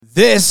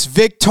This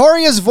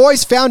Victoria's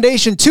Voice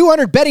Foundation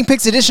 200 Betting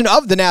Picks edition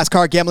of the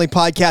NASCAR Gambling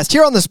Podcast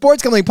here on the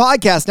Sports Gambling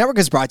Podcast Network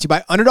is brought to you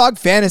by Underdog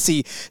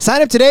Fantasy.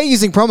 Sign up today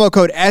using promo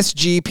code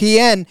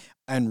SGPN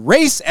and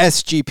race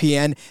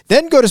SGPN.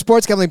 Then go to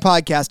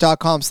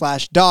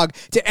sportsgamblingpodcast.com/dog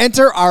to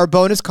enter our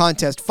bonus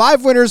contest.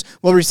 5 winners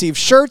will receive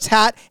shirts,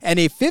 hat, and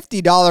a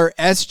 $50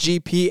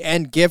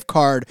 SGPN gift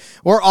card.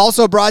 We're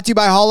also brought to you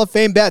by Hall of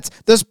Fame Bets,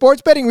 the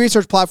sports betting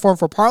research platform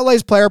for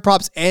parlays, player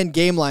props, and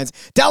game lines.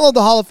 Download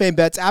the Hall of Fame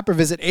Bets app or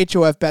visit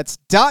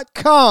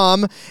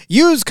hofbets.com.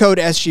 Use code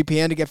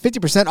SGPN to get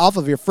 50% off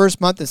of your first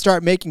month and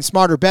start making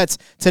smarter bets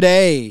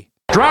today.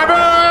 Driver,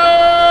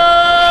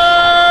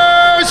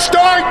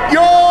 start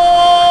your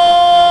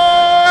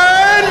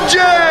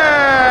engine!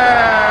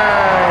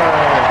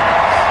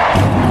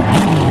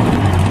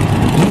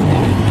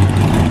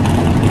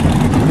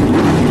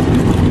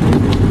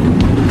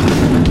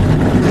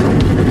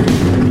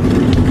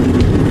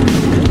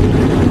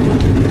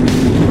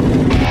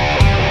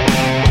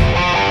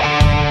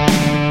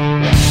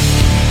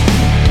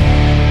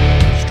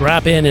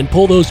 Strap in and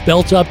pull those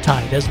belts up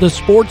tight as the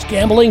Sports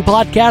Gambling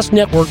Podcast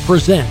Network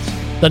presents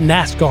the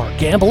NASCAR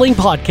Gambling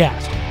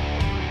Podcast.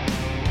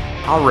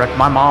 I'll wreck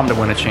my mom to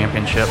win a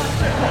championship.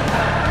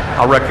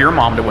 I'll wreck your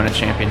mom to win a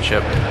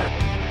championship.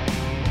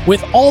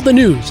 With all the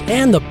news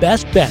and the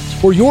best bets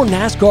for your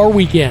NASCAR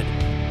weekend.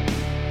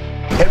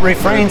 It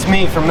refrains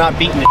me from not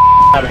beating the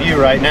out of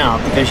you right now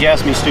because you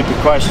asked me stupid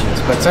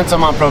questions. But since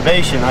I'm on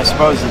probation, I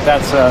suppose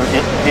that's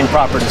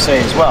improper to say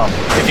as well.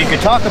 If you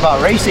could talk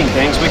about racing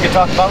things, we could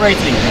talk about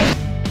racing things.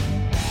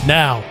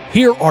 Now,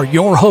 here are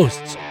your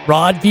hosts,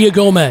 Rod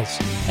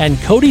Villagomez and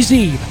Cody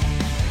Zeeb.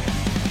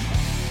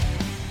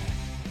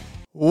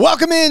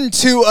 Welcome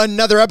into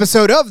another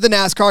episode of the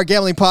NASCAR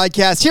Gambling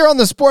Podcast here on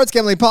the Sports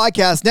Gambling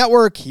Podcast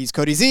Network. He's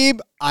Cody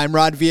Zeeb. I'm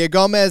Rod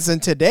Villagomez,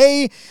 and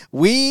today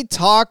we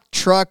talk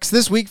trucks.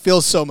 This week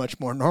feels so much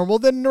more normal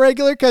than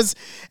regular because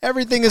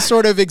everything is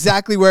sort of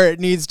exactly where it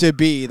needs to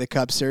be. The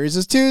Cup Series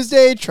is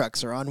Tuesday.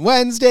 Trucks are on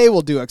Wednesday.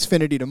 We'll do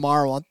Xfinity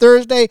tomorrow on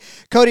Thursday.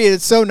 Cody,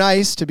 it's so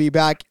nice to be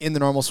back in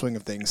the normal swing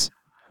of things.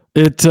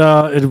 It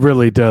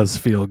really does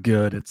feel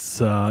good. It's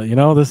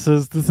this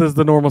is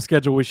the normal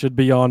schedule we should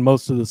be on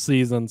most of the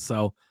season,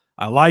 so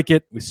I like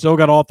it. We still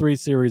got all 3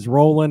 series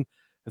rolling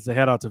as they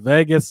head out to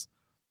Vegas.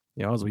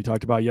 As we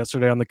talked about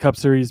yesterday on the Cup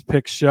Series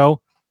Picks show,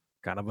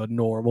 kind of a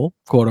normal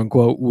quote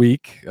unquote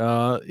week.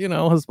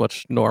 As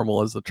much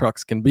normal as the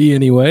trucks can be,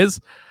 anyways.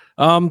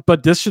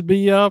 But this should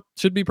be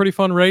pretty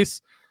fun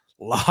race.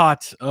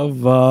 Lot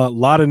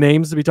of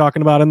names to be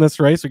talking about in this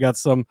race. We got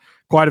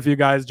quite a few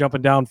guys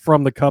jumping down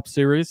from the Cup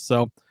Series.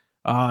 So,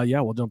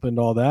 we'll jump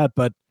into all that.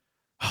 But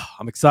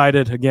I'm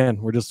excited. Again,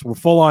 we're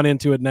full on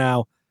into it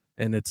now,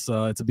 and it's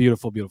a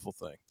beautiful, beautiful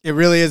thing. It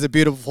really is a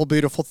beautiful,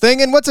 beautiful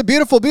thing. And what's a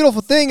beautiful,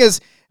 beautiful thing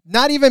is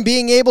not even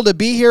being able to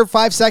be here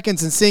 5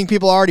 seconds and seeing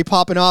people already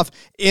popping off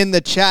in the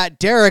chat.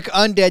 Derek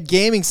Undead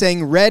Gaming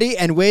saying ready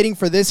and waiting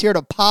for this here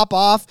to pop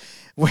off.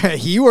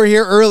 You were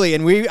here early,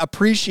 and we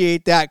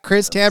appreciate that.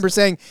 Chris Tamber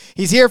saying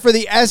he's here for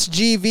the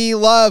SGV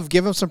love.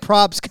 Give him some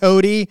props,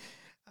 Cody.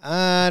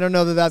 I don't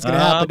know that that's going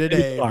to happen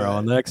today. Tomorrow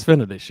on the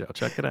Xfinity show.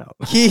 Check it out.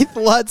 Keith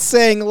Lutz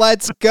saying,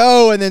 let's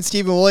go. And then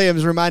Stephen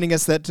Williams reminding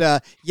us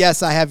that,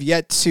 yes, I have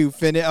yet to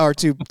finish or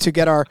to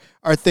get our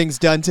things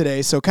done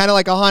today. So kind of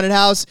like a haunted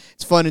house.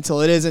 It's fun until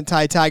it isn't.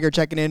 Ty Tiger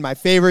checking in my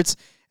favorites.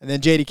 And then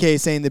JDK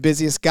saying the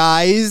busiest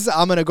guys.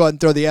 I'm going to go ahead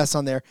and throw the S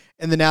on there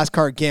in the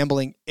NASCAR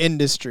gambling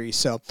industry.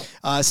 So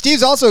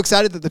Steve's also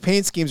excited that the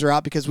paint schemes are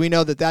out because we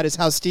know that is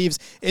how Steve's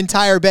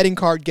entire betting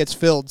card gets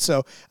filled.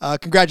 So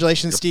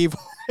congratulations, Steve.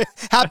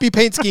 Happy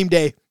paint scheme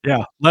day.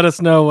 Yeah. Let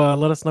us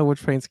know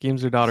which paint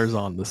schemes your daughter's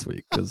on this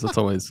week because it's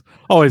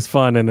always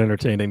fun and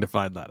entertaining to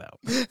find that out.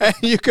 And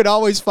you could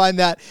always find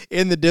that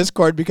in the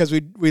Discord because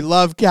we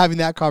love having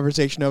that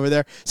conversation over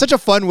there. Such a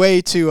fun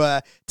way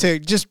to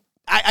just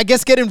I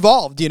guess get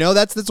involved,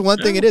 that's one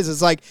thing it is.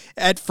 It's like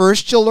at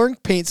first she'll learn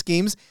paint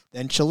schemes,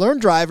 then she'll learn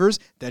drivers,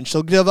 then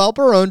she'll develop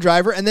her own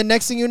driver, and then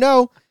next thing you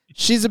know,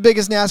 she's the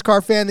biggest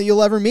NASCAR fan that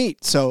you'll ever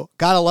meet. So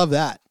gotta love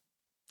that.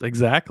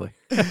 Exactly.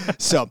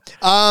 So,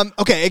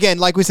 okay, again,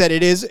 like we said,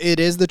 it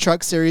is the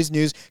Truck Series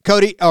news.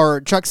 Cody,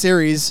 or Truck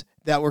Series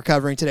that we're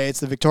covering today. It's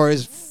the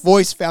Victoria's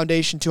Voice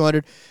Foundation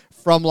 200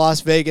 from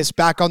Las Vegas,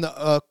 back on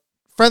the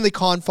friendly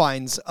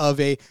confines of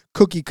a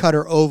cookie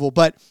cutter oval,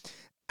 but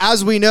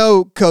as we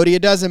know, Cody,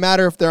 it doesn't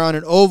matter if they're on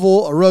an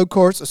oval, a road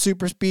course, a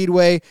super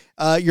speedway,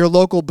 your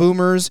local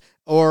Boomers,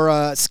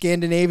 or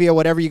Scandinavia,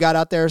 whatever you got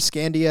out there,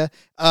 Scandia.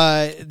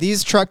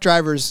 These truck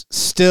drivers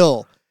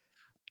still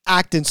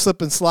act and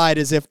slip and slide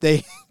as if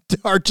they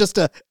are just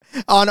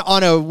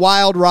on a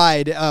wild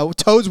ride,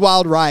 Toad's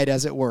Wild Ride,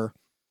 as it were.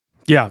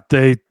 Yeah,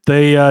 they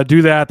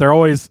do that. They're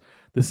always.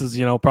 This is,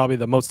 probably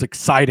the most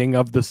exciting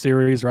of the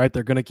series, right?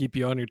 They're going to keep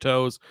you on your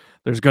toes.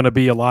 There's going to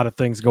be a lot of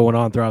things going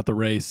on throughout the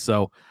race.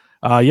 So,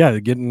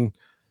 getting,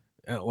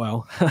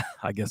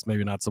 I guess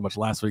maybe not so much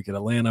last week at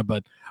Atlanta,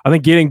 but I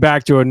think getting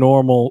back to a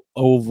normal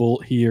oval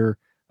here,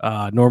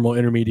 normal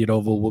intermediate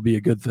oval will be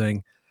a good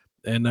thing.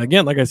 And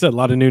again, like I said, a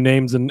lot of new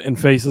names and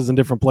faces in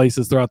different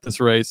places throughout this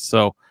race.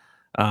 So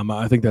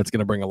I think that's going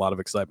to bring a lot of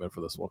excitement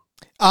for this one.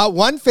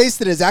 One face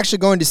that is actually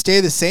going to stay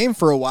the same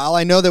for a while.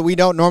 I know that we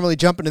don't normally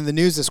jump into the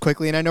news this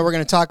quickly, and I know we're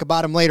going to talk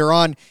about him later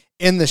on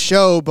in the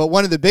show, but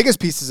one of the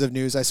biggest pieces of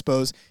news, I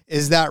suppose,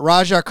 is that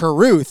Raja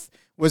Caruth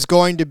was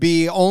going to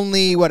be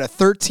only, a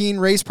 13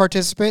 race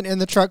participant in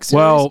the truck series?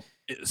 Well,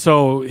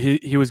 so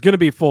he was going to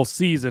be full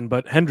season,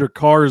 but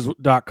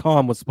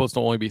HendrickCars.com was supposed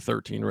to only be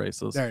 13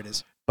 races. There it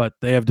is. But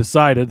they have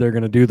decided they're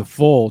going to do the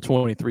full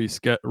 23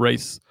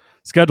 race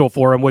schedule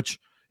for him, which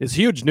is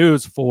huge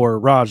news for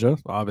Raja,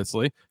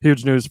 obviously.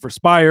 Huge news for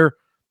Spire.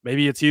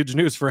 Maybe it's huge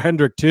news for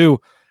Hendrick, too.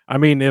 I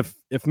mean, if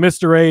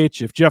Mr.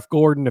 H, if Jeff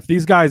Gordon, if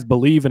these guys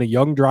believe in a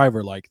young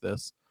driver like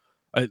this,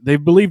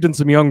 they've believed in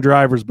some young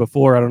drivers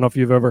before. I don't know if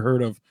you've ever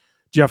heard of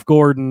Jeff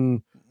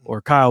Gordon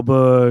or Kyle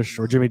Busch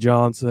or Jimmy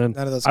Johnson.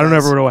 None of those I don't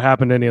guys. ever know what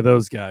happened to any of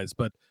those guys,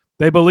 but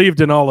they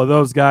believed in all of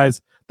those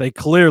guys. They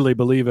clearly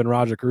believe in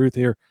Raja Caruth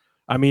here.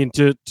 I mean,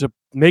 to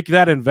make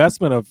that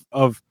investment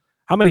of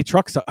how many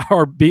trucks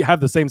have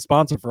the same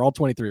sponsor for all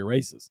 23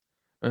 races?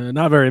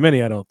 Not very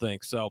many, I don't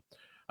think. So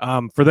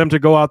for them to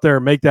go out there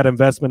and make that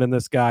investment in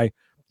this guy,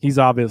 he's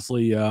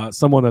obviously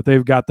someone that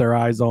they've got their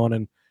eyes on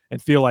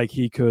and feel like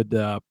he could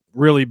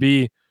really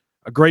be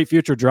a great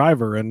future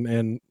driver.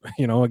 And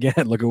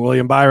again, look at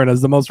William Byron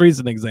as the most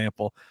recent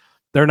example.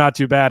 They're not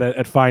too bad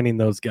at finding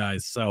those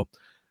guys. So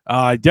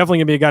definitely going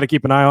to be a guy to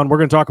keep an eye on. We're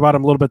going to talk about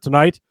him a little bit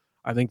tonight.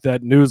 I think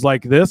that news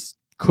like this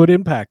could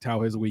impact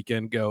how his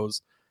weekend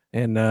goes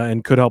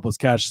and could help us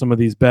cash some of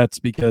these bets,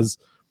 because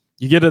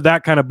you get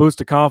that kind of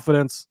boost of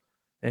confidence,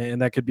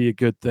 and that could be a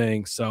good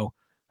thing. So,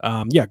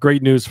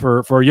 great news for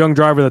a young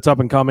driver that's up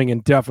and coming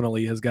and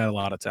definitely has got a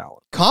lot of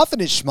talent.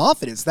 Confidence,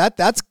 schmofidence.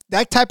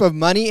 That type of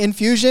money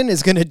infusion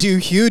is going to do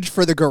huge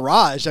for the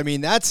garage. I mean,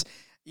 that's,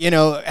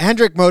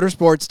 Hendrick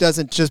Motorsports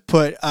doesn't just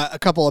put a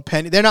couple of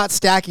pennies. They're not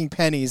stacking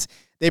pennies.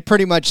 They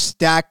pretty much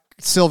stack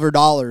silver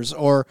dollars,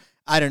 or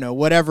I don't know,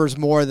 whatever's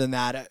more than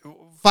that.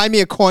 Find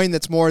me a coin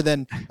that's more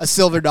than a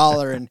silver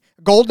dollar and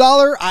gold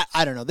dollar.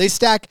 I don't know. They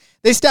stack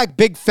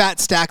big fat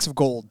stacks of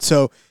gold.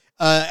 So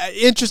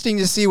interesting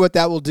to see what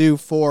that will do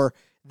for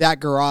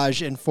that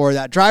garage and for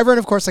that driver. And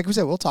of course, like we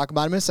said, we'll talk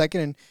about him in a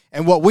second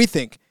and what we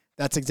think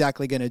that's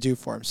exactly going to do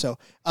for him. So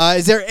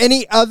is there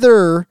any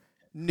other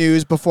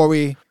news before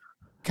we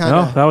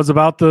No, that was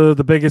about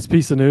the biggest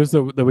piece of news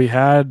that we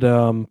had.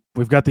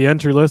 We've got the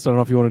entry list. I don't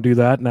know if you want to do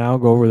that now.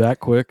 Go over that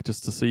quick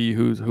just to see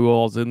who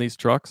all's in these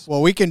trucks.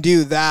 Well, we can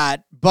do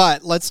that,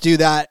 but let's do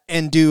that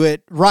and do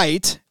it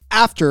right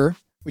after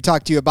we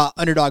talk to you about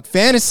Underdog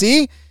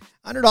Fantasy.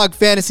 Underdog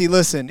Fantasy,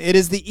 listen, it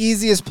is the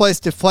easiest place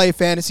to play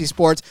fantasy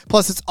sports.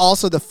 Plus, it's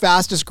also the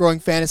fastest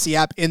growing fantasy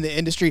app in the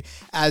industry.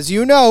 As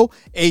you know,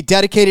 a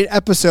dedicated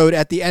episode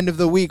at the end of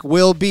the week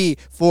will be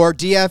for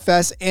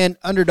DFS and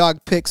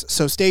Underdog picks.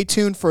 So stay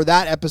tuned for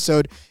that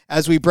episode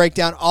as we break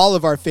down all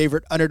of our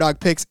favorite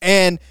Underdog picks.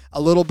 And a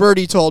little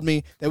birdie told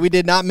me that we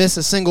did not miss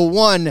a single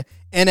one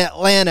in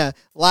Atlanta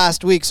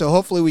last week. So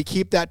hopefully we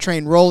keep that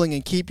train rolling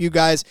and keep you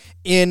guys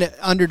in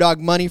Underdog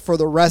money for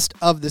the rest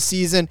of the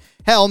season.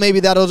 Hell,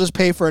 maybe that'll just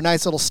pay for a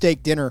nice little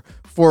steak dinner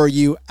for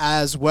you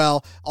as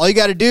well. All you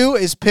got to do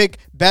is pick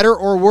better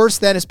or worse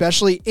than,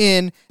 especially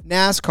in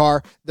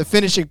NASCAR, the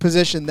finishing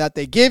position that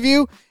they give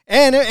you.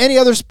 And any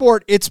other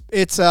sport, it's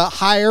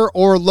higher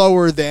or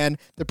lower than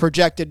the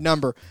projected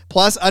number.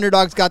 Plus,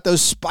 Underdog's got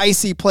those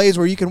spicy plays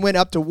where you can win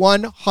up to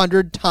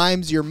 100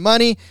 times your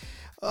money.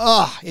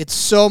 Oh, it's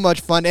so much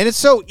fun, and it's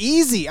so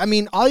easy. I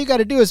mean, all you got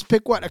to do is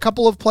pick, a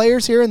couple of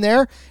players here and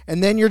there,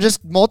 and then you're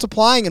just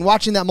multiplying and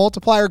watching that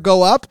multiplier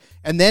go up,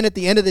 and then at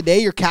the end of the day,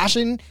 you're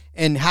cashing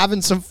and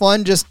having some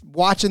fun just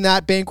watching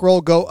that bankroll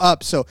go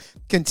up. So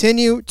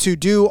continue to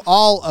do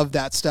all of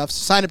that stuff.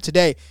 So sign up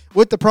today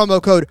with the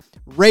promo code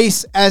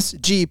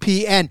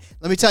RACESGPN.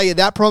 Let me tell you,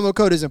 that promo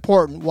code is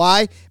important.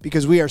 Why?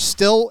 Because we are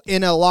still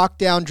in a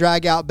lockdown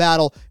drag-out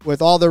battle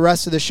with all the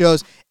rest of the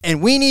shows,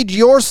 and we need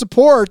your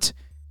support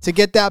to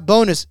get that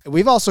bonus.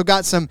 We've also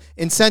got some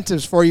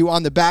incentives for you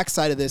on the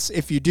backside of this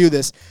if you do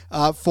this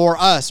for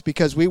us,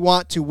 because we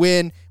want to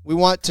win. We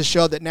want to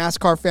show that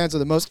NASCAR fans are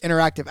the most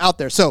interactive out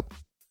there. So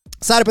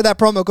sign up with that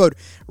promo code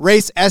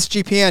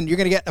RACESGPN. You're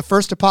going to get a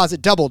first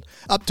deposit doubled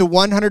up to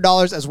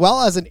 $100, as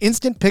well as an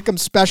instant pick'em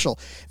special.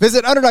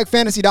 Visit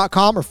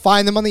UnderdogFantasy.com or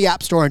find them on the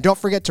App Store. And don't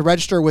forget to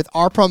register with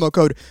our promo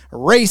code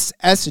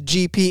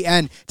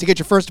RACESGPN to get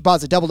your first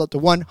deposit doubled up to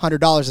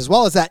 $100, as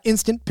well as that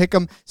instant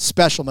pick'em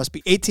special. Must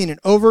be 18 and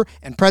over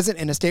and present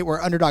in a state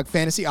where Underdog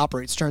Fantasy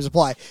operates. Terms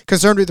apply.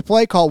 Concerned with the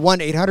play? Call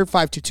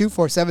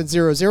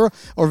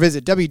 1-800-522-4700 or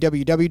visit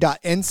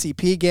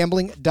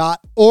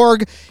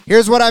www.ncpgambling.org.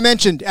 Here's what I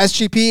mentioned.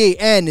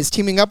 SGPN is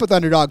teaming up with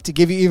Underdog to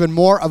give you even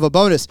more of a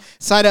bonus.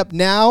 Sign up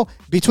now.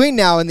 Between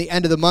now and the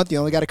end of the month, you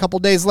only got a couple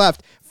days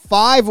left.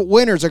 5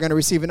 winners are going to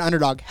receive an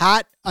Underdog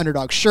hat,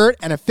 Underdog shirt,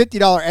 and a $50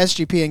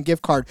 SGPN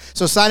gift card.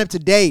 So sign up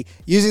today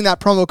using that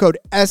promo code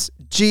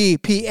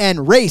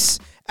SGPN, RACE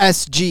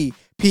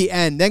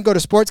SGPN. Then go to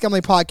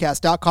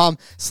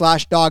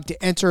sportsgamblingpodcast.com/dog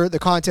to enter the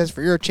contest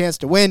for your chance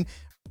to win.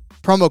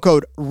 promo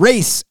code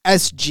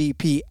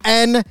RACESGPN.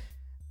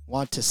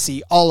 Want to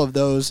see all of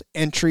those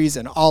entries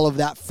and all of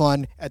that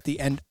fun at the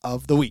end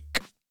of the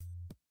week.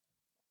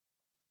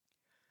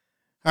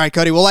 All right,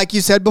 Cody. Well, like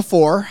you said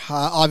before,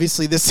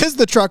 obviously this is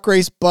the truck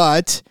race,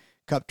 but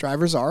Cup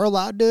drivers are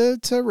allowed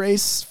to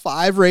race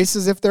 5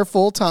 races if they're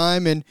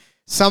full-time, and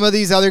some of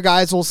these other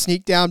guys will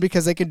sneak down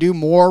because they can do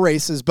more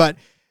races, but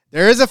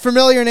there is a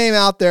familiar name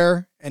out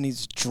there, and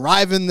he's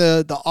driving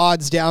the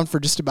odds down for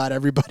just about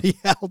everybody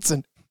else,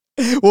 and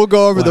we'll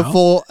go over the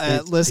full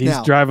list now.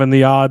 He's driving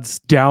the odds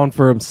down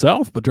for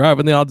himself, but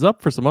driving the odds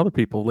up for some other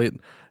people,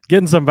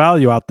 getting some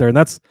value out there. And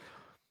that's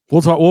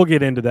we'll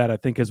get into that, I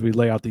think, as we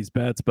lay out these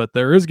bets. But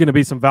there is going to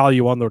be some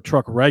value on the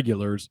truck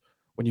regulars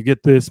when you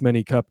get this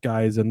many Cup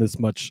guys and this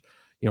much,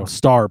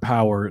 star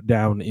power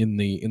down in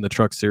the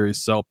truck series.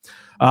 So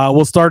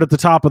we'll start at the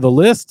top of the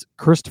list.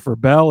 Christopher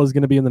Bell is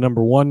going to be in the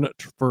number 1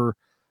 for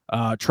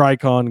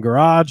Tricon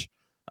Garage.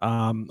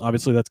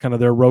 Obviously that's kind of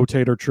their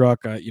rotator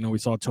truck. We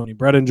saw Tony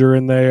Bredinger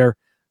in there.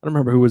 I don't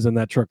remember who was in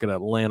that truck at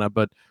Atlanta,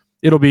 but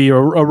it'll be a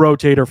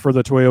rotator for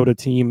the Toyota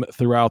team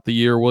throughout the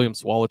year. William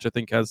Swalich, I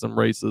think, has some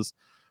races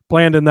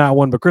planned in that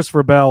one, but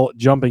Christopher Bell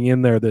jumping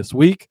in there this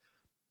week.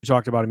 We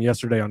talked about him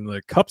yesterday on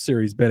the Cup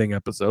Series betting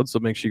episode, so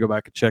make sure you go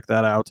back and check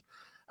that out.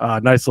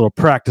 Nice little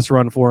practice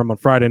run for him on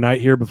Friday night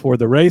here before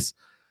the race.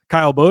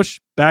 Kyle Busch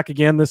back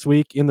again this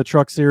week in the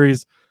Truck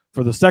Series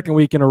for the second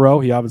week in a row.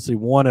 He obviously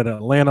won at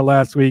Atlanta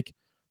last week.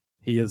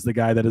 He is the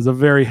guy that is a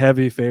very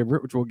heavy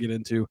favorite, which we'll get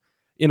into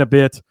in a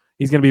bit.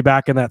 He's going to be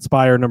back in that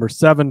Spire number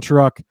 7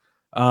 truck.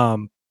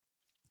 Connor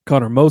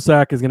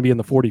Mosack is going to be in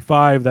the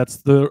 45. That's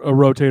a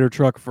rotator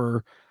truck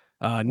for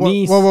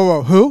Nice.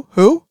 Whoa.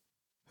 Who?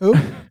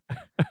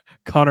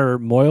 Connor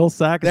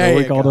Moylesack, is that what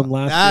we called him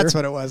last year? That's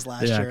what it was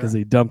last year. Yeah, because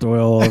he dumped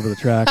oil all over the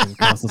track and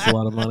cost us a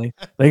lot of money.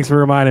 Thanks for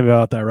reminding me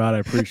about that, Rod. I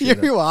appreciate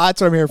it. Well, that's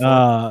what I'm here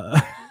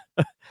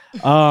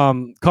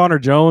for. Connor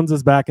Jones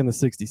is back in the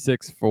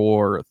 66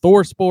 for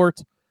Thor Sport.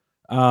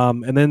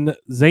 And then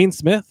Zane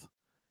Smith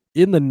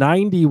in the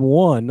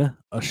 91,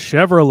 a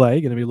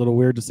Chevrolet. Going to be a little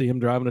weird to see him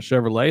driving a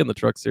Chevrolet in the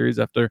Truck Series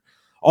after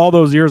all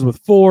those years with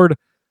Ford.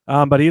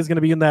 But he is going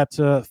to be in that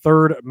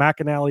third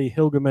McAnally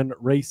Hilgeman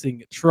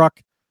Racing truck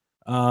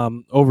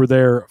over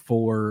there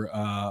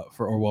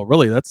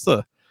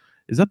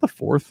is that the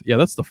 4th? Yeah,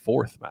 that's the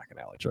 4th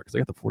McAnally truck because they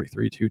got the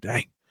 43 too.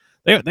 Dang.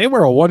 They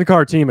were a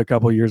 1-car team a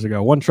couple of years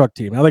ago, 1 truck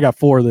team. Now they got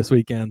 4 this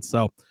weekend.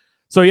 So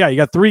yeah, you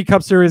got 3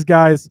 Cup Series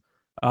guys.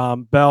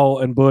 Bell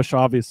and Busch,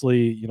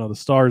 obviously, the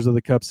stars of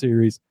the Cup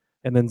Series,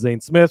 and then Zane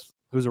Smith,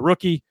 who's a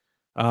rookie.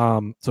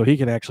 So he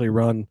can actually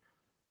run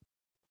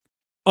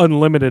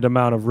unlimited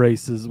amount of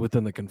races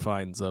within the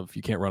confines of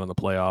you can't run in the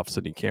playoffs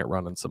and you can't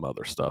run in some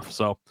other stuff.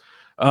 So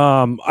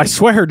I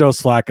swear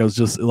Dos Flacco's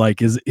just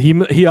like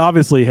he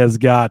obviously has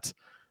got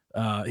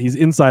he's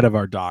inside of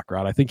our dock,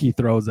 Rod. I think he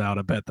throws out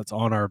a bet that's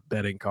on our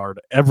betting card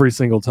every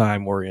single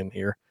time we're in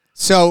here.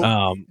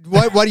 So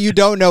what you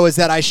don't know is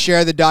that I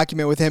share the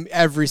document with him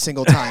every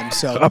single time.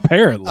 So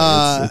apparently,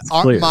 it's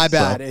clear, my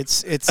bad.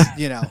 So. It's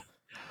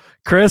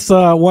Chris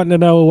wanting to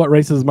know what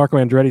races Marco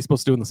Andretti is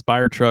supposed to do in the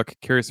Spire truck.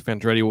 Curious if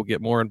Andretti will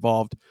get more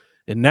involved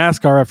in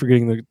NASCAR after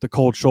getting the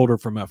cold shoulder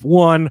from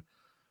F1.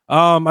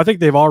 I think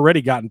they've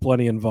already gotten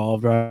plenty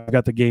involved. Right?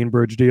 Got the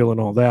Gainbridge deal and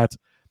all that.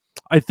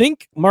 I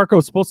think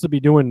Marco's supposed to be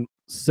doing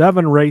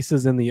 7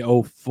 races in the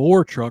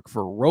 04 truck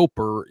for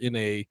Roper in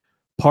a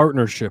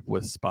partnership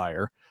with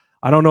Spire.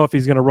 I don't know if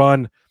he's going to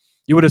run.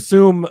 You would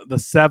assume the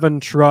 7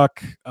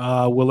 truck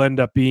will end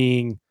up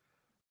being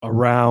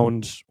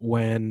around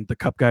when the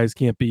Cup guys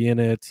can't be in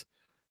it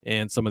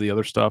and some of the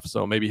other stuff.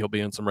 So maybe he'll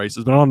be in some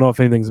races, but I don't know if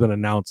anything's been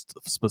announced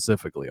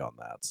specifically on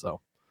that.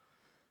 So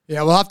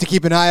yeah, we'll have to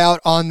keep an eye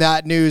out on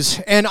that news.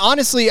 And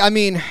honestly, I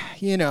mean,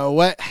 you know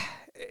what?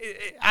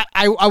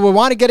 I would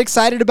want to get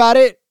excited about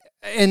it.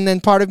 And then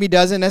part of me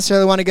doesn't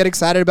necessarily want to get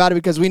excited about it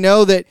because we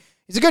know that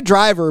he's a good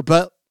driver,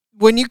 but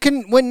when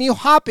you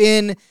hop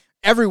in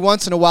every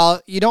once in a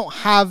while, you don't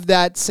have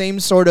that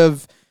same sort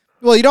of,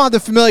 you don't have the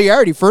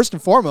familiarity first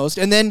and foremost,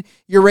 and then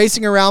you're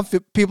racing around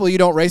people you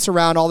don't race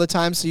around all the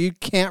time, so you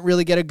can't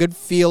really get a good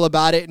feel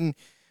about it, and,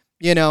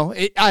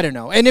 I don't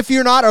know. And if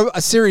you're not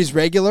a series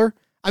regular,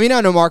 I mean,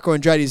 I know Marco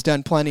Andretti's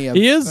done plenty of...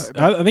 He is,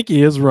 I think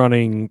he is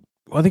running,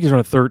 he's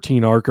running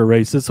 13 ARCA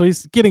races, so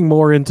he's getting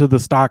more into the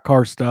stock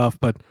car stuff,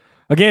 but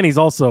again, he's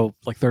also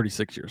like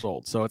 36 years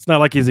old, so it's not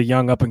like he's a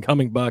young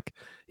up-and-coming buck.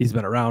 He's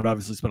been around,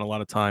 obviously spent a lot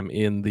of time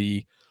in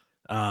the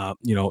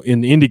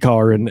in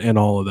IndyCar and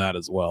all of that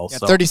as well. Yeah,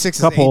 so 36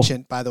 is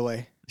ancient, by the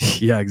way.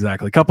 Yeah,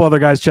 exactly. A couple other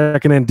guys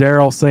checking in.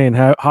 Daryl saying,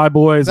 hi,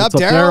 boys. What's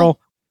up, Daryl?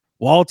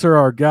 Walter,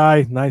 our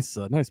guy. Nice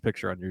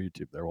picture on your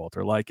YouTube there,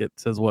 Walter. Like it.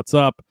 Says, what's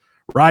up?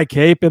 Rye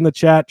Cape in the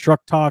chat.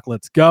 Truck Talk,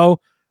 let's go.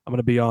 I'm going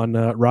to be on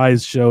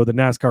Rye's show, the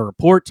NASCAR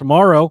Report,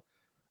 tomorrow,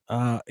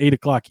 8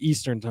 o'clock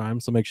Eastern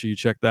time, so make sure you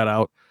check that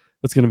out.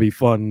 It's going to be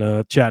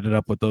fun chatting it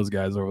up with those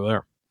guys over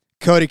there.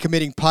 Cody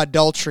committing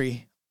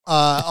podultry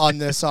on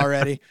this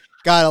already.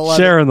 Gotta love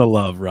Sharing the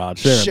love, Rod.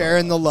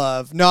 Sharing the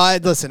love. No, I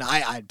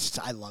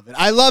love it.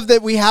 I love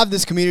that we have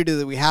this community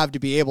that we have to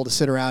be able to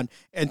sit around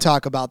and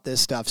talk about this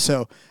stuff.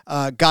 So,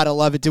 gotta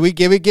love it. Do we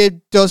give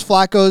Dos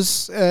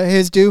Flacos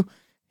his due?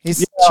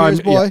 He's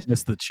cheers, boy. Yeah,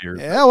 missed the cheers.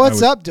 Yeah,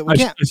 what's up? We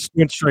I just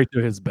went straight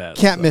to his bed.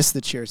 Can't miss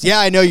the cheers. Yeah,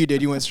 I know you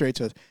did. You went straight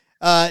to it.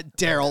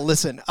 Daryl,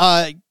 listen.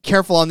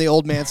 Careful on the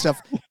old man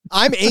stuff.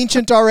 I'm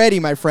ancient already,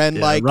 my friend.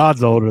 Yeah,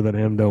 Rod's older than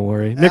him. Don't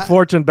worry. Nick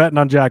Fortune betting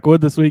on Jack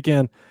Wood this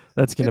weekend.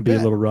 That's going to be a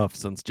little rough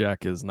since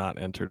Jack is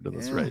not entered in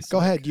this race. Go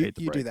ahead. You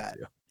do that.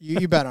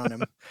 You bet on him.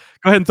 Go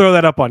ahead and throw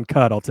that up on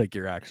cut. I'll take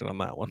your action on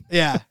that one.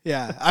 Yeah.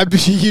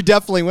 You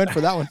definitely went for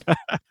that one.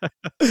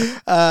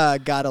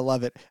 Gotta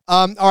love it.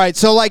 All right.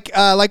 So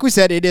like we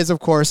said, it is,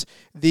 of course,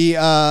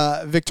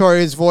 the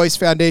Victoria's Voice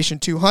Foundation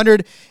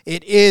 200.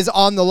 It is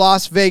on the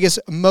Las Vegas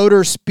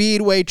Motor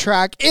Speedway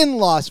track in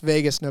Las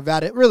Vegas,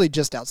 Nevada. Really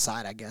just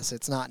outside, I guess.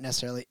 It's not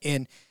necessarily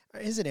in.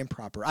 Is it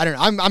improper? I don't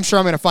know. I'm sure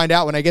I'm going to find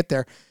out when I get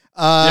there.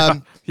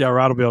 Rod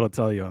will be able to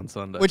tell you on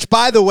Sunday. Which,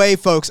 by the way,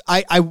 folks,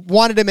 I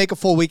wanted to make a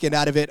full weekend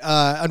out of it.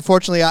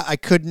 Unfortunately, I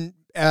couldn't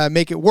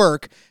make it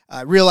work.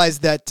 I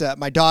realized that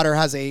my daughter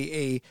has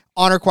a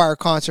honor choir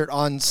concert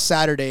on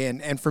Saturday,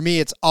 and for me,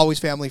 it's always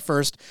family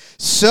first.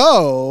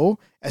 So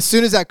as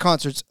soon as that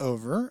concert's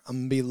over, I'm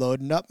going to be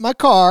loading up my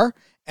car,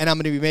 and I'm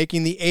going to be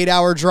making the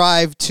 8-hour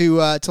drive to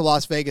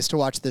Las Vegas to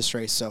watch this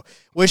race. So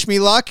wish me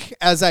luck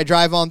as I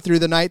drive on through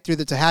the night, through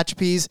the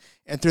Tehachapi's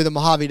and through the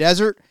Mojave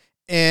Desert.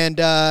 And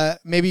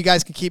maybe you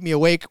guys can keep me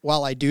awake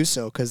while I do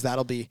so, because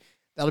that'll be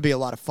a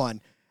lot of fun.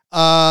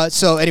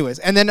 So anyways,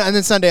 and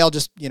then Sunday I'll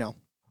just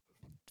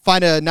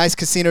find a nice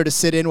casino to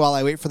sit in while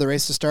I wait for the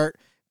race to start,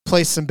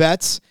 place some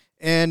bets,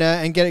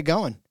 and get it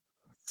going.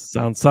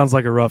 Sounds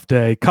like a rough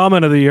day.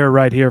 Comment of the year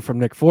right here from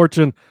Nick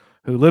Fortune,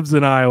 who lives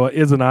in Iowa,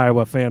 is an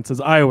Iowa fan,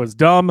 says Iowa's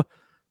dumb.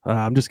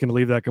 I'm just going to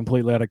leave that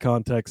completely out of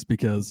context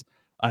because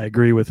I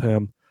agree with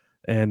him.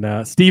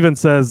 And Steven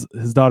says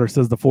his daughter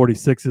says the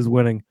 46 is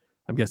winning.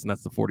 I'm guessing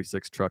that's the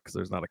 46 truck because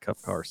there's not a cup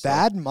car. So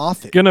Thad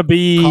Moffitt going to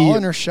be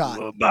calling her shot.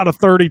 About a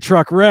 30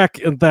 truck wreck,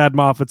 and Thad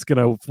Moffitt's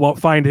going to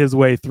find his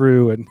way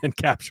through and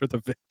capture the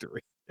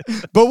victory.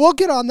 But we'll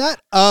get on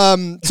that.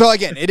 So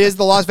again, it is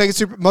the Las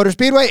Vegas Motor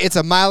Speedway. It's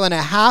a 1.5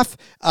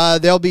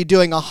 miles. They'll be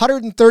doing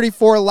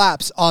 134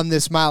 laps on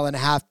this 1.5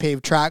 mile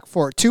paved track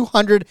for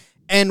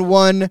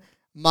 201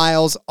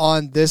 miles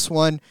on this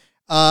one.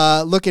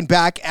 Looking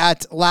back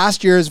at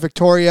last year's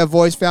Victoria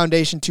Voice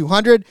Foundation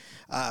 200,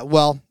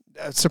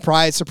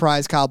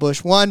 surprise, Kyle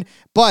Busch won.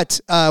 But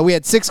we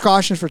had 6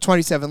 cautions for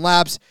 27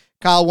 laps.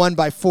 Kyle won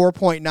by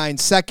 4.9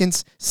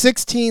 seconds,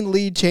 16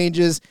 lead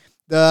changes.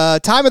 The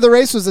time of the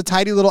race was a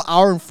tidy little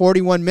hour and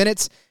 41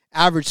 minutes.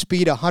 Average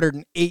speed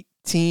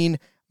 118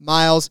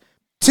 miles.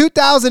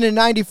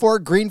 2,094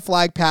 green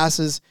flag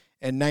passes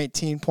and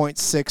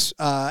 19.6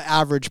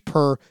 average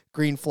per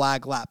green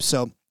flag lap.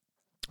 So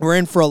we're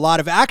in for a lot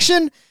of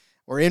action.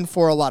 We're in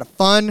for a lot of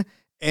fun.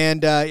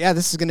 And,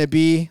 this is going to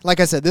be, like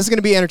I said, this is going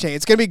to be entertaining.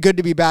 It's going to be good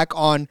to be back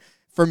on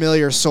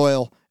familiar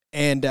soil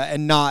and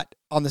not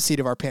on the seat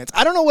of our pants.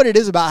 I don't know what it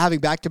is about having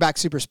back-to-back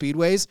super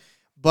speedways,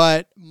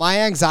 but my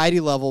anxiety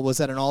level was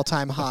at an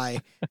all-time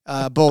high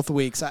both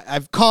weeks.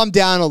 I've calmed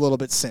down a little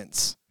bit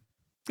since.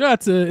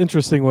 That's an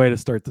interesting way to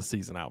start the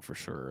season out for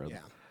sure. Yeah.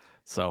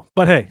 So,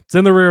 but hey, it's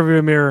in the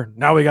rearview mirror.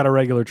 Now we got a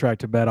regular track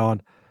to bet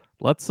on.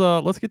 Let's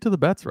get to the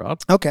bets,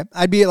 Rob. Okay.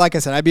 I'd be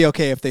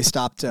okay if they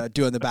stopped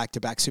doing the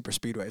back-to-back super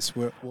speedways.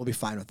 We'll be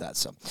fine with that.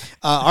 So,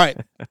 all right,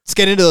 let's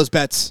get into those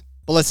bets.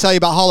 But let's tell you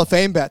about Hall of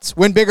Fame Bets.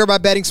 Win bigger by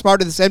betting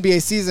smarter this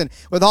NBA season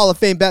with Hall of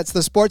Fame Bets,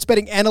 the sports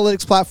betting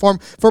analytics platform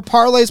for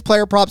parlays,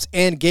 player props,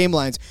 and game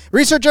lines.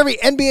 Research every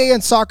NBA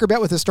and soccer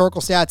bet with historical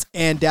stats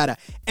and data.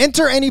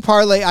 Enter any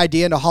parlay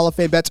idea into Hall of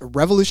Fame Bets'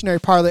 revolutionary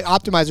parlay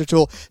optimizer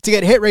tool to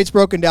get hit rates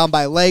broken down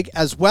by leg,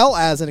 as well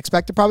as an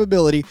expected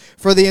probability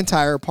for the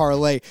entire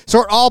parlay.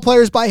 Sort all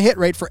players by hit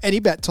rate for any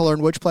bet to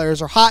learn which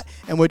players are hot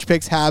and which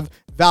picks have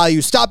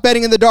value. Stop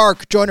betting in the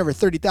dark. Join over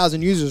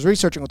 30,000 users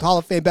researching with Hall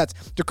of Fame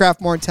Bets to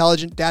craft more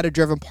intelligent,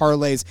 data-driven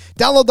parlays.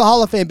 Download the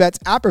Hall of Fame Bets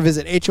app or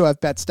visit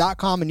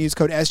hofbets.com and use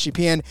code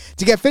SGPN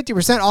to get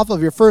 50% off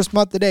of your first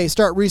month today.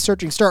 Start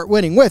researching, start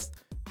winning with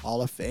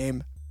Hall of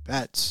Fame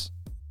Bets.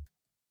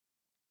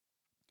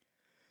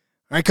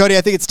 All right, Cody,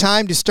 I think it's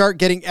time to start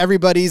getting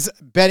everybody's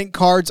betting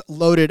cards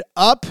loaded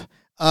up.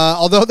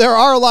 Although there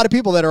are a lot of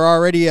people that are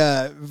already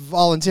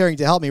volunteering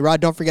to help me.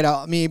 Rod, don't forget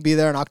about me. Be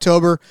there in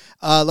October.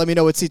 Let me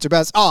know what seats are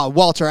best. Oh,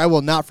 Walter, I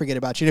will not forget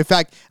about you. In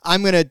fact,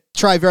 I'm going to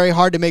try very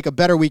hard to make a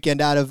better weekend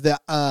out of the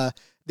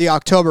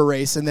October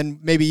race, and then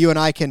maybe you and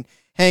I can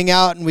hang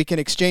out and we can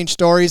exchange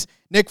stories.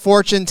 Nick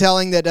Fortune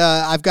telling that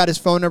I've got his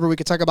phone number. We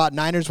could talk about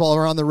Niners while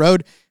we're on the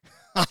road.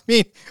 I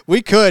mean,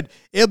 we could.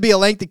 It'll be a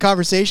lengthy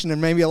conversation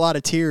and maybe a lot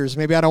of tears.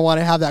 Maybe I don't want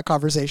to have that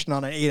conversation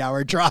on an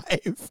 8-hour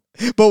drive,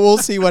 but we'll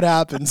see what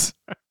happens.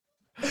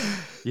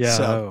 Yeah,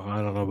 so,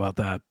 I don't know about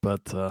that,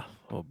 but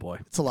oh boy,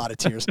 it's a lot of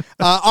tears.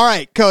 All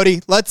right,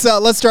 Cody, let's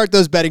start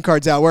those betting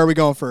cards out. Where are we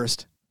going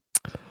first?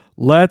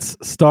 Let's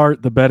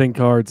start the betting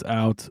cards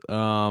out.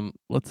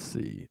 Let's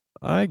see.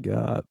 I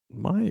got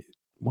my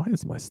Why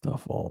is my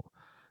stuff all?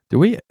 Do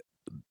we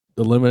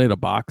eliminate a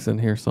box in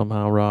here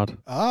somehow, Rod?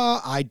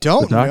 I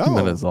don't The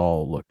document know. is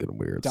all looking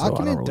weird.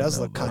 Document so does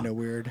really look kind of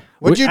weird.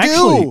 Wait, What'd you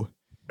actually- do?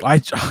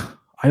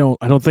 I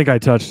don't think I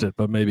touched it,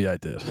 but maybe I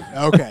did.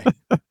 Okay.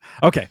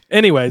 Okay.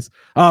 Anyways,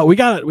 we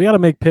gotta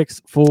make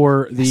picks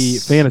for the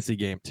Yes. fantasy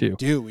game too.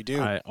 We do.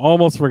 I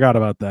almost forgot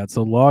about that.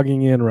 So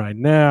logging in right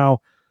now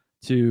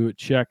to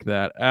check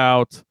that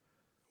out.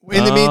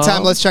 In the meantime,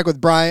 Um, let's check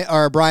with Brian.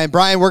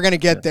 Brian, we're going to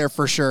get there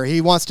for sure. He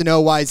wants to know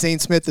why Zane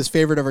Smith is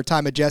favored over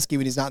Ty Majeski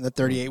when he's not in the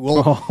 38.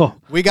 Well,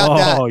 we got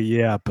that. Oh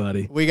yeah,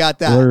 buddy. We got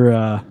that.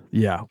 We're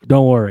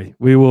don't worry.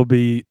 We will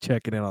be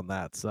checking in on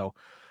that. So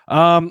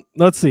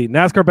let's see.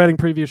 NASCAR betting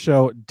preview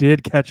show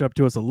did catch up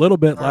to us a little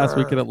bit last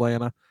week in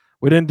Atlanta.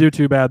 We didn't do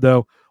too bad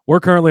though.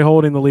 We're currently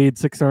holding the lead,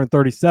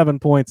 637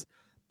 points.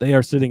 They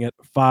are sitting at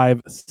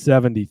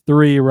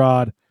 573,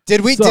 Rod.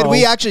 Did we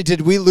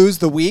lose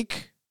the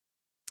week?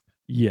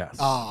 Yes.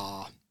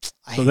 Oh,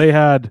 So they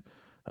had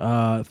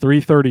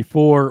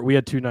 334. We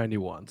had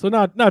 291. So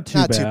not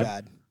too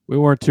bad. We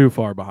weren't too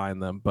far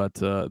behind them, but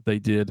they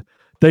did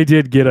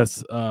get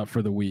us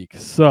for the week.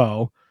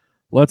 So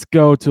let's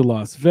go to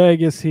Las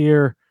Vegas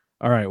here.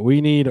 All right,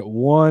 we need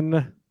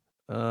one.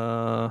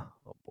 Oh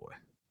boy.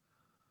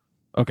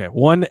 Okay,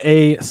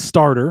 1A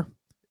starter,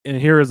 and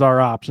here is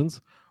our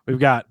options. We've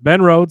got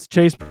Ben Rhodes,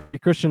 Chase Briscoe,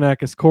 Christian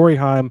Eckes, Corey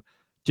Heim,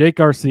 Jake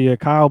Garcia,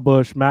 Kyle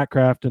Busch, Matt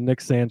Crafton,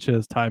 Nick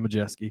Sanchez, Ty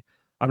Majeski.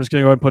 I'm just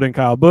going to go ahead and put in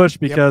Kyle Busch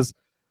because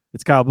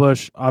it's Kyle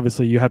Busch.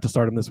 Obviously, you have to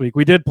start him this week.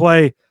 We did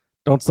play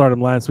Don't Start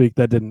Him last week.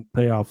 That didn't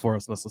pay off for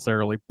us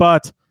necessarily,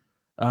 but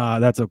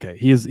that's okay.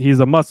 He's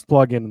a must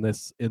plug in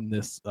this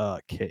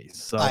case.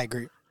 So I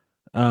agree.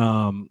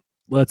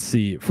 Let's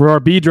see. For our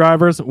B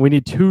drivers, we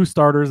need 2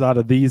 starters out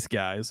of these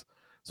guys.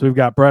 So we've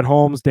got Brett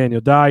Holmes, Daniel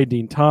Dye,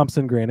 Dean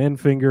Thompson, Grant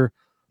Enfinger,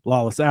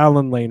 Lawless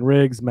Allen, Lane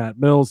Riggs, Matt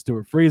Mills,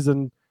 Stuart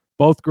Friesen,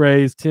 both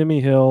Grays,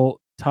 Timmy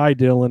Hill, Ty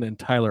Dillon, and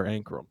Tyler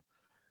Ankrum.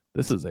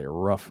 This is a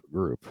rough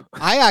group.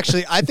 I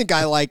think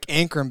I like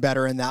Ankrum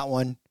better in that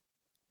one,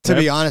 to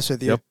be honest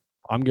with you. Yep.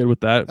 I'm good with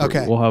that.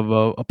 Okay. We'll have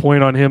a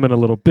point on him in a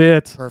little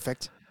bit.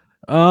 Perfect.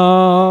 Do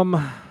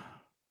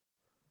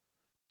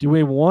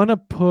we want to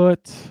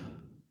put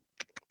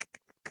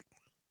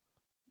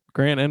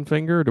Grant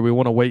Enfinger, or do we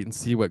want to wait and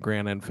see what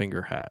Grant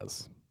Enfinger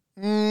has?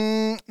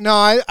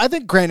 No, I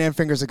think Grant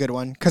Enfinger's a good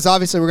one because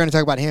obviously we're going to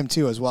talk about him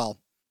too as well.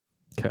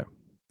 Okay.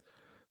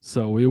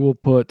 So we will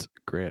put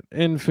Grant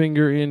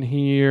Enfinger in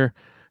here.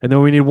 And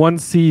then we need 1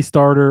 C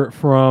starter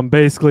from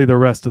basically the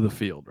rest of the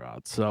field,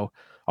 Rod. So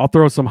I'll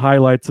throw some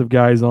highlights of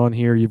guys on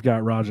here. You've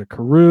got Raja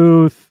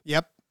Caruth.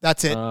 Yep,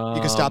 that's it. You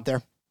can stop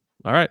there.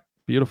 All right.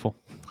 Beautiful.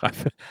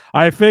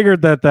 I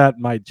figured that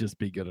might just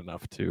be good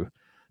enough to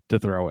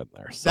throw in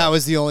there. So. That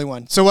was the only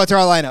one. So what's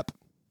our lineup?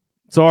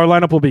 So our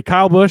lineup will be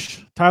Kyle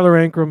Busch, Tyler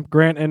Ankrum,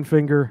 Grant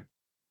Enfinger,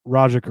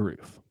 Raja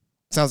Caruth.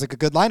 Sounds like a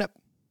good lineup.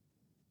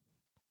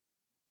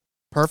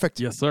 Perfect.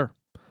 Yes, sir.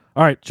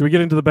 All right. Should we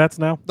get into the bets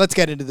now? Let's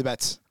get into the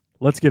bets.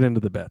 Let's get into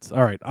the bets.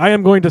 All right. I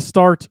am going to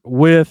start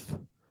with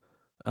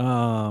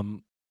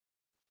again,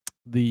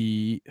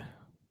 this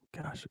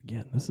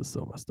is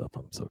so messed up.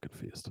 I'm so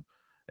confused.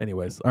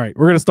 Anyways, all right.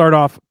 We're going to start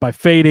off by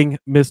fading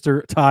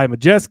Mr. Ty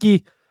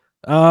Majeski.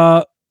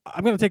 I'm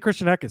going to take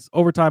Christian Eckes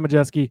over Ty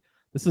Majeski.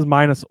 This is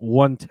minus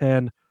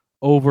 110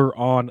 over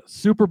on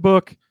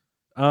Superbook.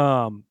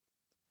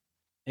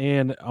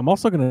 And I'm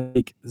also going to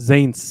take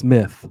Zane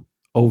Smith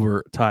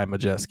over Ty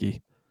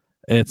Majeski.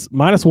 It's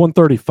minus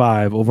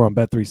 135 over on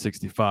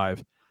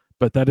Bet365,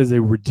 but that is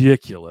a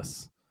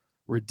ridiculous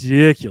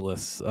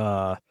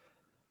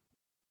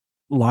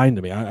line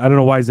to me. I don't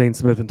know why Zane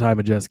Smith and Ty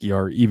Majeski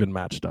are even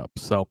matched up.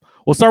 So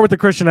we'll start with the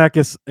Christian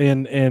Eckes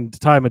and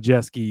Ty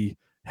Majeski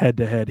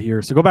head-to-head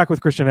here. So go back with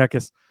Christian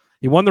Eckes.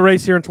 He won the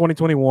race here in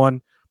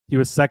 2021. He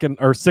was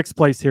 6th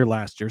place here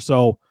last year.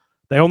 So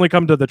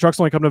the trucks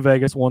only come to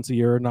Vegas once a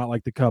year, not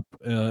like the Cup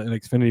in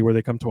Xfinity where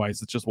they come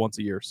twice. It's just once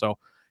a year. So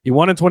he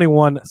won in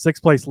 21,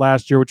 6th place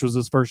last year, which was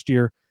his first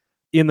year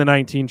in the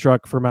 19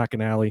 truck for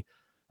McAnally.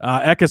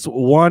 Eckes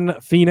won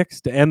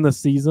Phoenix to end the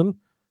season.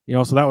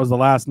 So that was the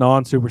last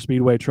non-super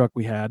speedway truck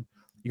we had.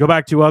 You go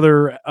back to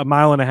other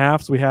mile and a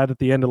halves we had at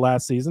the end of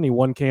last season. He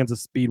won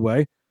Kansas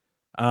Speedway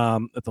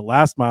at the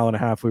last mile and a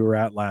half we were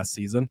at last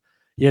season.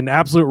 He had an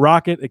absolute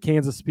rocket at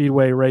Kansas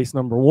Speedway race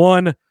number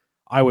 1.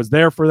 I was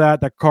there for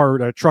that. That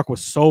truck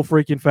was so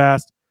freaking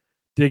fast.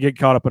 Did get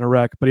caught up in a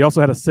wreck, but he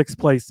also had a 6th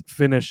place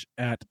finish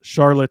at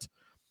Charlotte.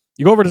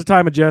 You go over to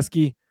Ty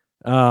Majeski.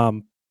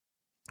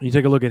 You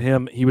take a look at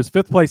him. He was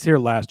 5th place here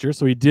last year,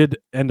 so he did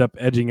end up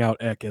edging out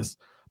Eckes.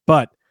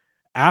 But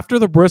after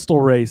the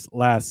Bristol race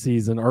last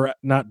season, or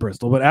not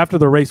Bristol, but after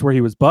the race where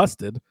he was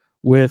busted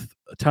with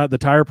the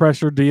tire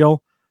pressure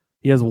deal,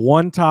 he has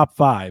 1 top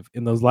 5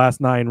 in those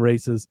last 9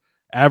 races,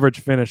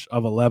 average finish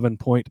of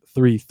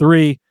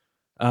 11.33.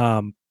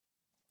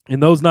 In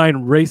those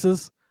 9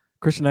 races,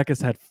 Christian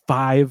Eckes had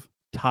 5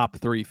 top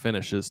 3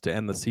 finishes to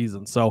end the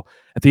season. So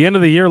at the end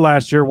of the year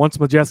last year, once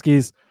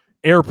Majeski's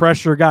air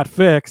pressure got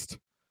fixed,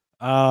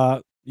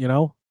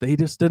 they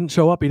just didn't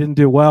show up. He didn't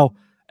do well.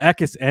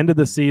 Eckes ended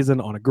the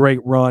season on a great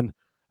run.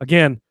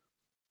 Again,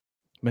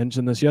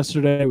 mentioned this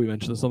yesterday. We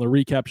mentioned this on the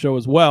recap show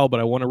as well, but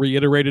I want to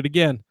reiterate it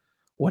again.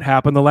 What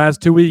happened the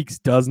last 2 weeks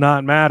does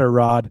not matter,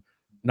 Rod.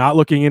 Not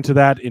looking into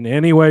that in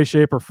any way,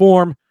 shape, or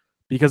form,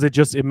 because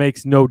it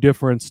makes no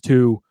difference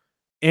to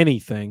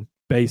anything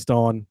based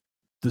on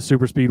the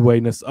super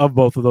speedwayness of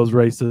both of those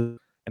races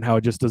and how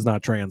it just does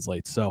not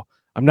translate. So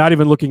I'm not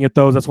even looking at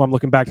those. That's why I'm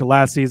looking back to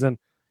last season.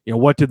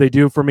 What did they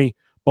do for me?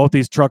 Both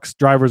these trucks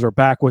drivers are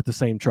back with the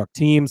same truck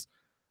teams.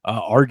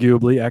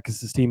 Arguably,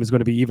 Eckes' team is going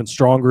to be even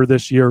stronger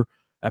this year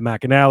at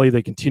McAnally.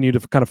 They continue to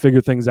kind of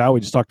figure things out. We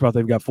just talked about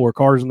they've got 4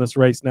 cars in this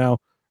race now,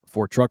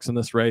 4 trucks in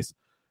this race.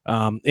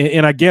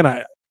 And again,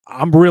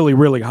 I'm really,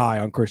 really high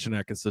on Christian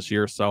Eckes this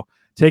year. So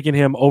taking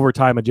him over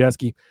Ty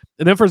Majeski.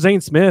 And then for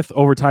Zane Smith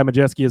over Ty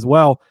Majeski as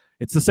well,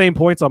 it's the same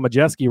points on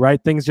Majeski,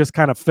 right? Things just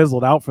kind of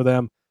fizzled out for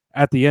them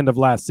at the end of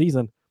last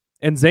season.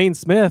 And Zane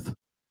Smith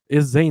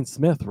is Zane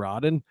Smith,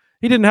 Rod. And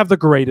he didn't have the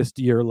greatest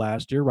year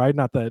last year, right?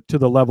 Not to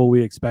the level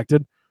we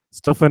expected.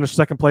 Still finished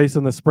second place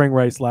in the spring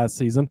race last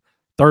season,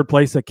 third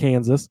place at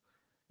Kansas.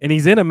 And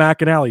he's in a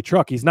McAnally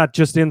truck. He's not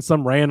just in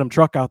some random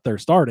truck out there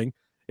starting.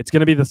 It's going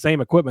to be the same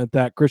equipment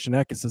that Christian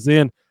Eckes is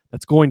in.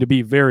 That's going to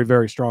be very,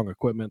 very strong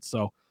equipment.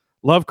 So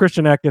love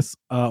Christian Eckes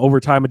over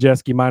Ty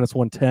Majeski,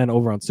 -110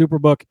 over on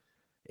Superbook,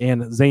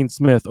 and Zane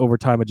Smith over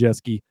Ty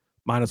Majeski,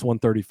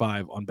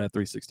 -135 on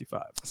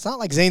Bet365. It's not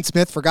like Zane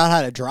Smith forgot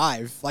how to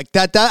drive. Like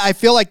that I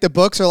feel like the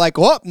books are like,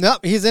 oh, no,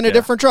 he's in a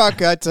different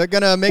truck. It's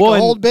going to make a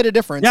whole bit of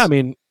difference. Yeah, I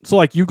mean, so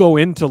like you go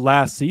into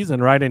last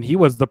season, right, and he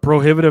was the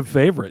prohibitive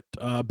favorite,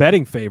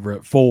 betting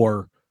favorite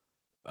for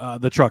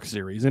the Truck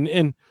Series.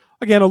 And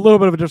again, a little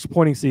bit of a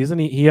disappointing season.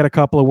 He had a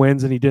couple of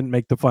wins and he didn't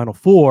make the Final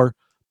Four,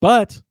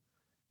 but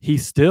he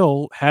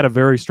still had a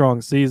very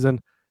strong season.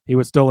 He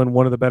was still in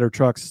one of the better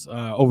trucks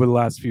over the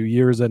last few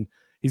years, and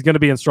he's going to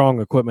be in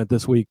strong equipment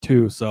this week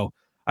too. So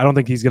I don't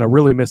think he's going to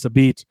really miss a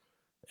beat.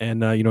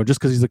 And, just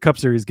because he's a Cup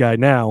Series guy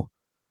now,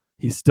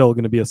 he's still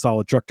going to be a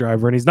solid truck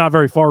driver. And he's not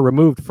very far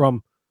removed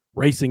from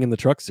racing in the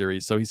Truck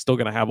Series, so he's still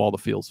going to have all the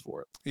feels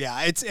for it. Yeah,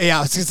 I was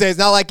going to say, it's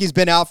not like he's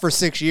been out for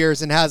 6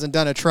 years and hasn't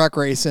done a truck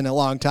race in a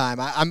long time.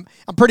 I'm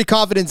pretty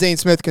confident Zane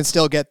Smith can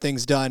still get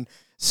things done.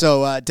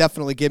 So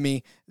definitely give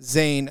me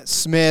Zane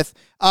Smith.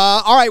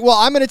 All right, well,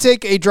 I'm going to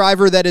take a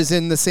driver that is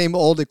in the same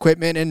old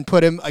equipment and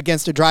put him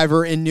against a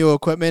driver in new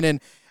equipment.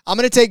 And I'm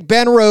going to take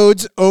Ben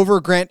Rhodes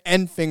over Grant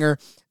Enfinger.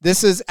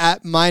 This is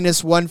at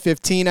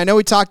 -115. I know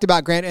we talked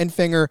about Grant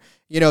Enfinger,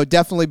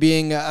 definitely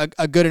being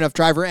a good enough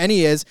driver, and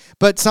he is.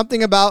 But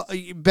something about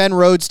Ben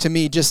Rhodes to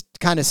me just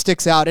kind of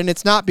sticks out. And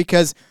it's not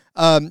because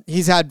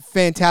he's had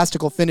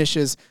fantastical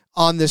finishes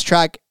on this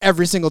track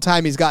every single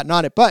time he's gotten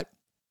on it, but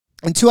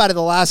in 2 out of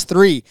the last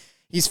 3,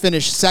 he's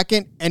finished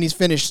second and he's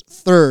finished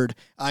third.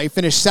 He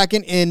finished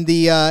second in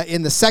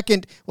the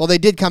second. Well, they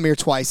did come here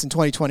twice in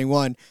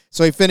 2021.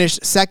 So he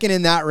finished second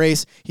in that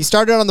race. He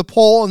started on the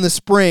pole in the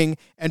spring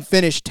and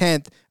finished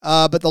 10th.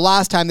 But the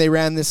last time they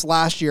ran this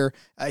last year,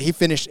 he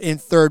finished in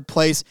third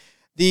place.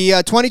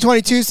 The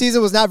 2022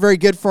 season was not very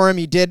good for him.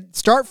 He did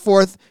start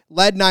 4th,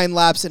 led 9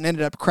 laps, and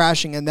ended up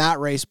crashing in that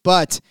race.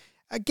 But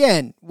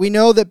again, we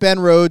know that Ben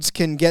Rhodes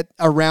can get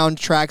around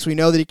tracks. We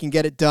know that he can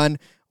get it done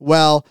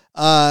well.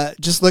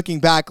 Just looking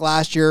back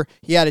last year,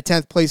 he had a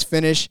 10th place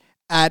finish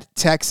at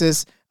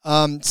Texas,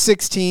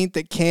 16th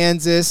at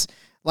Kansas.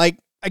 Like,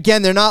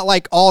 again, they're not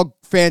like all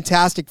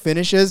fantastic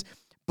finishes,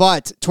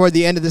 but toward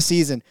the end of the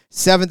season,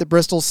 7th at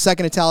Bristol,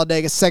 2nd at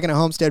Talladega, 2nd at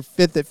Homestead,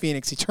 5th at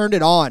Phoenix. He turned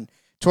it on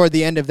toward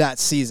the end of that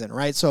season,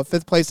 right? So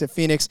 5th place at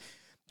Phoenix.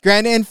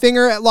 Grant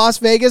Enfinger at Las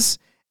Vegas,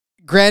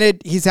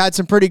 granted, he's had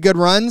some pretty good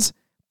runs,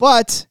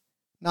 but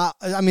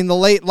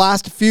the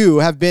last few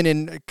have been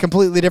in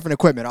completely different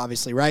equipment,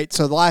 obviously, right?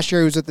 So the last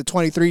year he was with the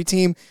 23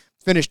 team,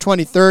 finished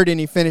 23rd, and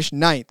he finished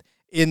 9th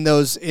in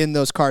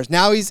those cars.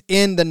 Now he's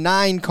in the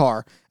 9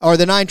 car, or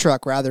the 9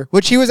 truck rather,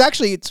 which he was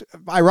actually, it's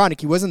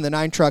ironic, he was in the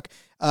 9 truck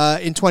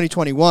in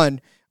 2021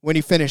 when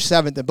he finished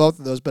 7th in both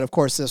of those, but of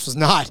course this was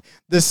not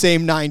the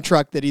same 9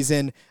 truck that he's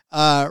in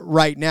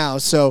right now.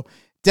 So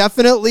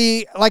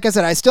definitely, like I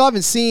said, I still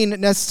haven't seen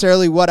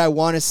necessarily what I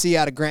want to see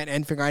out of Grant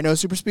Enfinger. I know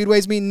super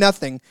speedways mean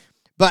nothing,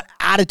 but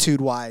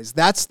attitude-wise,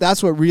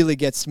 that's what really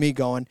gets me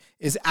going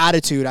is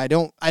attitude. I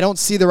don't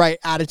see the right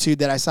attitude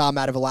that I saw him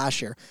out of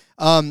last year.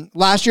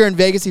 Last year in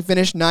Vegas, he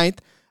finished 9th,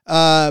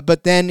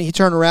 but then he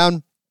turned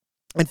around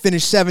and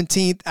finished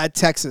 17th at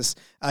Texas.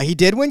 He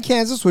did win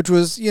Kansas, which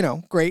was,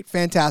 great,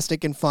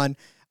 fantastic, and fun.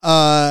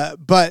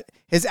 But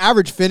his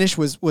average finish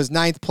was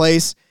 9th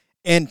place,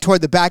 and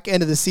toward the back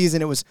end of the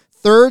season, it was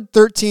 3rd,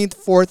 13th,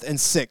 4th, and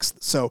 6th.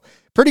 So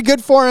pretty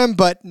good for him,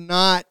 but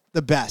not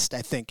the best,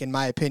 I think, in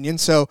my opinion.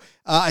 So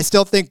I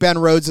still think Ben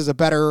Rhodes is a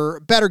better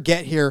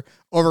get here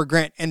over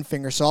Grant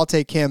Enfinger. So I'll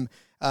take him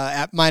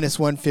at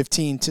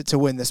 -115 to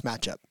win this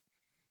matchup.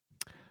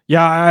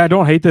 Yeah, I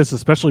don't hate this,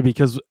 especially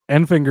because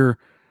Enfinger,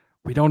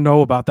 we don't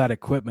know about that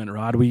equipment,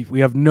 Rod. We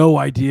have no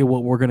idea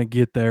what we're going to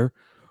get there.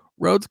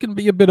 Rhodes can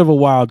be a bit of a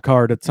wild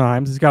card at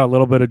times. He's got a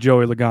little bit of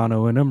Joey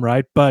Logano in him,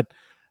 right? But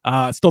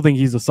I still think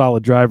he's a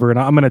solid driver, and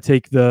I'm going to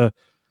take the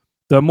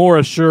the more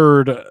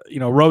assured,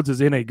 Rhodes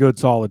is in a good,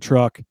 solid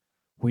truck.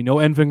 We know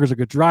Enfinger's a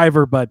good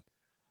driver, but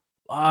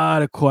a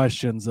lot of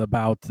questions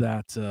about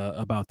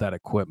that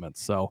equipment.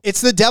 So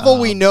it's the devil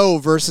we know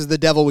versus the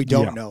devil we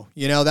don't know.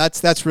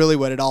 That's really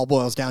what it all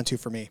boils down to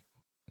for me.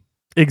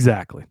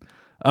 Exactly.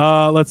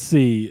 Let's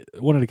see.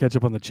 Wanted to catch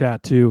up on the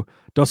chat too.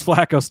 Dos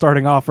Flacco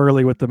starting off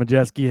early with the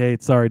Majeski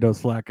hate. Sorry,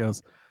 Dos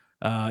Flacco's.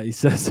 He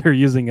says they're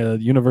using a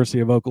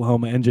University of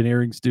Oklahoma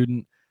engineering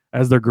student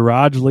as their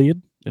garage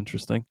lead.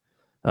 Interesting.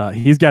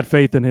 He's got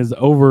faith in his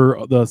over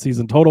the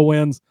season total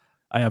wins.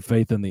 I have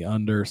faith in the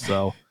under.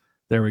 So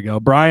there we go.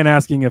 Brian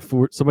asking if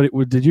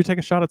did you take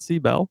a shot at C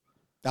Bell?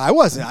 I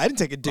wasn't. I didn't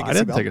take a dig at C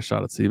Bell. I didn't take a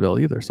shot at C Bell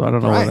either. So I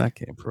don't know where that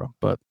came from.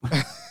 But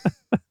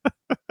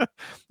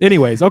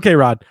anyways, okay,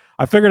 Rod.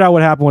 I figured out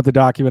what happened with the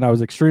document. I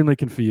was extremely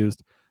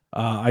confused.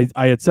 I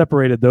had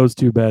separated those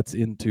two bets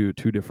into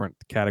two different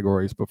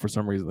categories, but for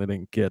some reason they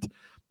didn't get.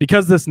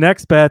 Because this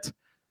next bet,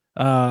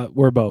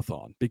 we're both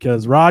on.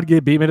 Because Rod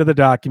beat me to the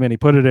document. He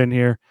put it in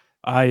here.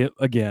 I,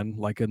 again,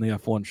 like in the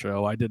F1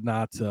 show, I did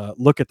not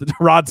look at the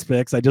Rod's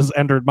picks. I just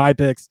entered my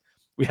picks.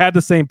 We had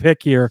the same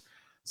pick here.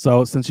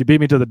 So since you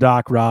beat me to the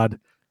doc, Rod,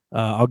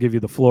 I'll give you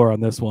the floor on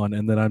this one,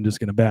 and then I'm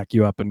just going to back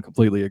you up and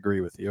completely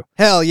agree with you.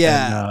 Hell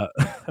yeah.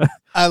 And,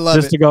 I love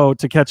just it.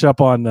 to catch up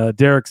on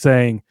Derek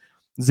saying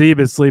Zeeb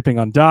is sleeping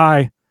on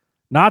Dye.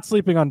 Not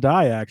sleeping on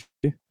Dye,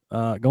 actually.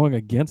 Going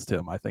against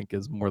him, I think,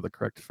 is more the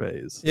correct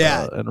phase.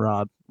 Yeah. And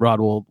Rod,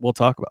 we'll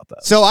talk about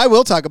that. So I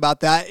will talk about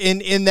that.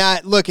 In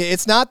that, look,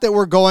 it's not that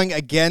we're going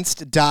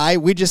against Dye.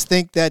 We just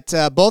think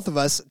that both of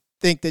us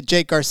think that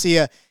Jake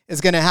Garcia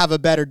is going to have a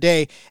better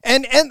day.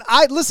 And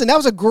listen, that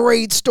was a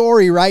great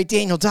story, right?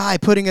 Daniel Dye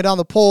putting it on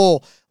the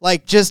pole,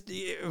 like just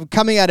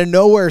coming out of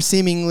nowhere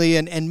seemingly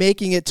and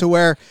making it to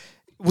where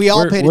we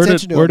all paid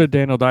attention to him. Where did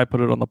Daniel Dye put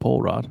it on the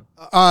pole, Rod?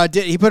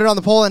 He put it on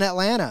the pole in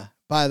Atlanta,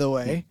 by the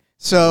way.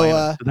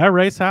 So did that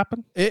race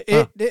happen?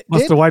 It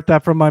must have wiped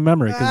that from my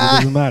memory because it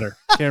doesn't matter.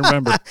 Can't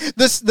remember.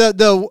 The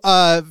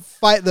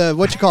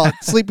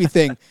sleepy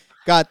thing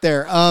got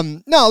there.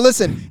 No,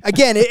 listen,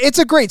 again, it's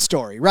a great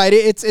story, right?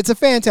 It's a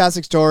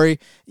fantastic story.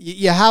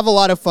 You have a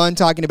lot of fun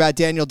talking about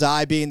Daniel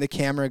Dye being the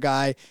camera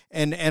guy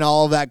and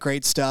all of that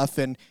great stuff.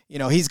 And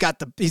he's got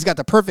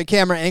the perfect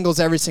camera angles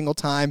every single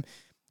time.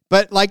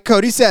 But like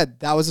Cody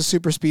said, that was a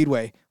super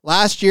speedway.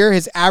 Last year,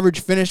 his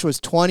average finish was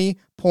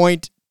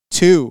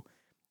 20.2.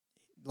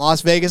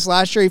 Las Vegas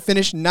last year, he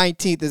finished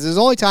 19th. This is his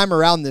only time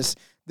around this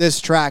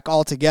track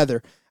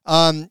altogether.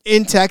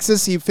 In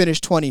Texas, he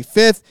finished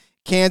 25th.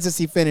 Kansas,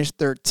 he finished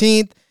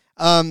 13th.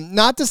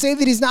 Not to say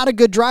that he's not a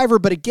good driver,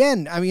 but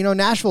again, I mean,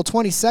 Nashville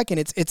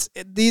 22nd. It's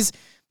these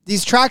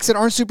tracks that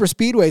aren't super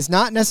speedways,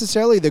 not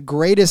necessarily the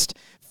greatest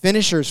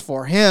finishers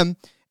for him.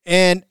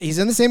 And he's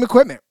in the same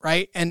equipment,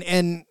 right?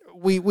 And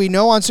we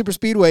know on super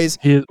speedways.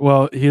 He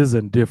is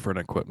in different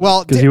equipment.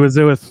 Well, because he was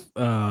with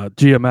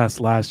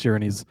GMS last year,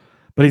 and he's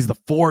the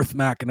fourth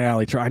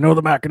McAnally truck. I know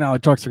the McAnally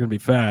trucks are going to be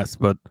fast,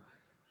 but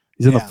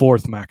he's in the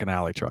fourth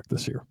McAnally truck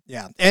this year.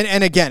 Yeah,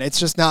 and again, it's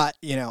just not,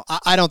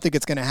 I don't think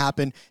it's going to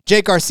happen.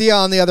 Jake Garcia,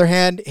 on the other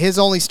hand, his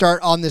only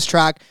start on this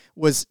track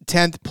was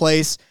 10th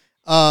place.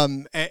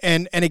 And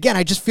again,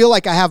 I just feel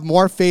like I have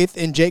more faith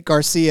in Jake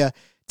Garcia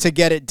to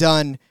get it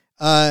done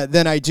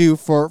than I do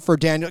for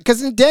Daniel.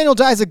 Because Daniel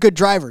Dye is a good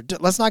driver.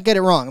 Let's not get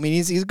it wrong. I mean,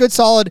 he's a good,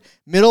 solid,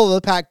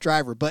 middle-of-the-pack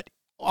driver. But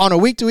on a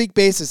week-to-week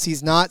basis,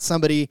 he's not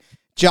somebody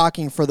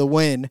jockeying for the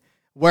win.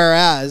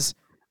 Whereas,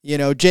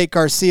 Jake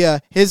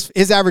Garcia, his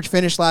average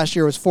finish last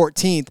year was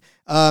 14th.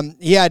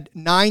 He had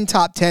 9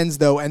 top 10s,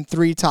 though, and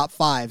 3 top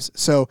 5s.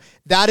 So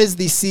that is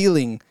the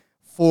ceiling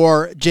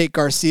for Jake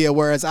Garcia,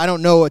 whereas I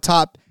don't know a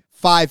top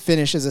 5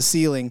 finish as a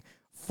ceiling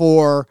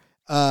for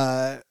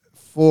Daniel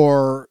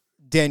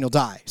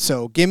Dye.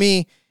 So give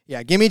me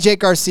Jake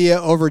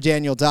Garcia over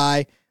Daniel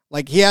Dye.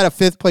 Like, he had a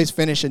 5th place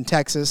finish in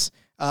Texas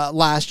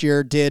last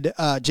year, did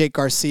Jake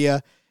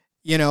Garcia.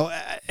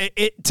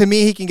 To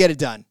me, he can get it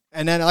done.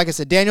 And then, like I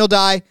said, Daniel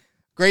Dye,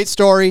 great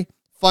story,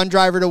 fun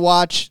driver to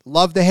watch,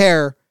 love the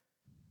hair,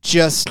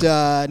 just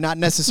not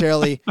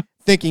necessarily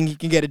thinking he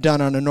can get it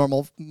done on a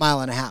normal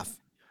mile and a half.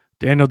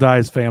 Daniel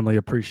Dye's family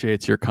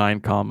appreciates your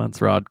kind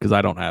comments, Rod, because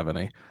I don't have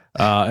any.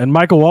 And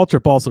Michael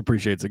Waltrip also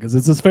appreciates it because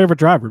it's his favorite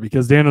driver,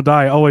 because Daniel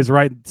Dye always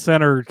right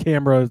center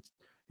camera.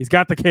 He's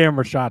got the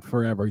camera shot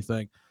for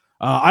everything.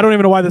 I don't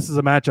even know why this is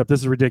a matchup. This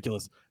is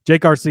ridiculous.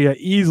 Jake Garcia,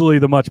 easily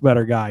the much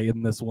better guy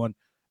in this one.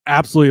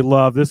 Absolutely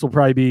love. This will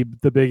probably be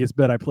the biggest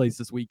bet I place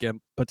this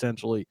weekend,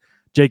 potentially.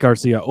 Jake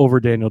Garcia over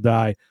Daniel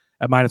Dye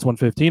at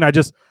 -115.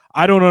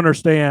 I don't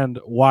understand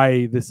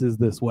why this is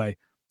this way.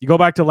 You go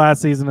back to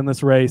last season in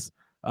this race,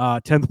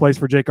 10th place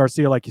for Jake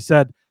Garcia, like you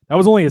said. That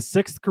was only his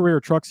 6th career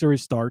Truck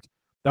Series start.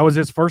 That was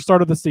his first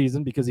start of the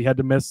season because he had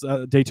to miss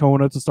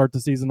Daytona to start the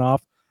season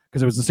off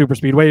because it was a super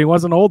speedway. He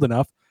wasn't old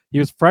enough. He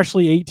was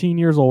freshly 18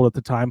 years old at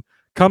the time.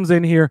 Comes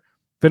in here,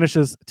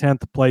 finishes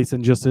 10th place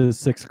in just his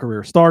 6th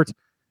career start.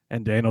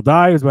 And Daniel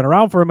Dye, who's been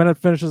around for a minute,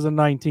 finishes in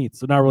 19th.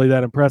 So not really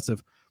that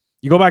impressive.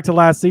 You go back to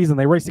last season,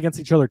 they raced against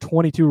each other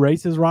 22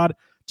 races, Rod.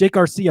 Jake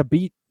Garcia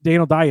beat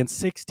Daniel Dye in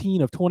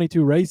 16 of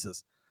 22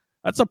 races.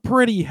 That's a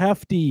pretty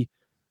hefty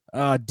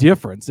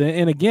difference.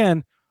 And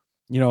again,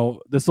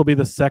 this will be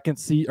the second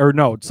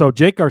so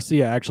Jake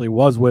Garcia actually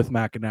was with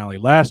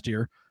McAnally last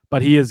year,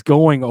 but he is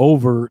going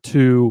over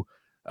to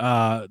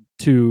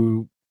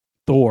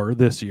Thor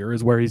this year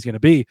is where he's going to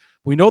be.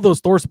 We know those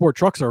Thor Sport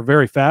trucks are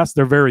very fast.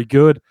 They're very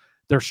good.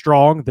 They're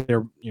strong.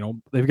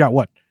 They've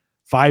got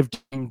 5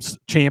 teams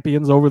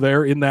champions over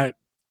there in that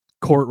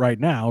court right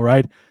now,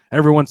 right?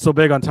 Everyone's so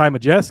big on Ty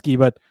Majeski,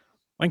 but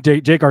I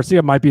think Jake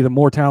Garcia might be the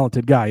more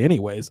talented guy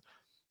anyways.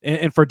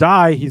 And for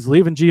Dye, he's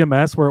leaving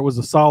GMS where it was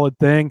a solid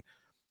thing,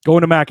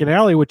 going to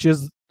McAnally, which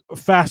is a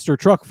faster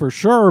truck for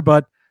sure,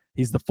 but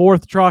he's the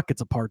 4th truck.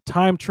 It's a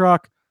part-time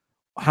truck.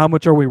 How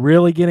much are we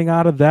really getting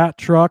out of that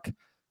truck?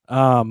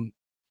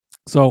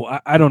 So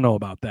I don't know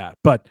about that.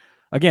 But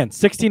again,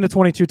 16 to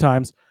 22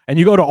 times, and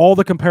you go to all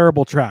the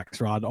comparable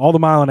tracks, Rod, all the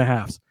 1.5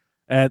 miles.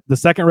 At the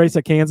second race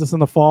at Kansas in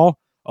the fall,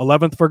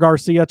 11th for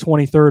Garcia,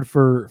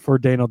 23rd for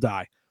Daniel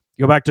Dye.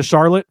 You go back to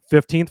Charlotte,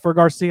 15th for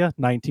Garcia,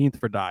 19th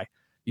for Dye.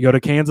 You go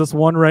to Kansas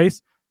one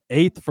race,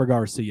 8th for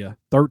Garcia,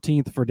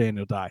 13th for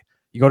Daniel Dye.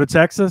 You go to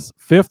Texas,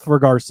 5th for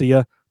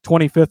Garcia,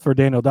 25th for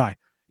Daniel Dye.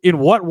 In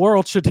what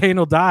world should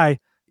Daniel Dye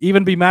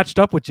even be matched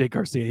up with Jake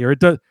Garcia here?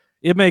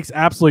 It makes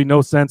absolutely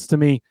no sense to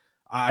me.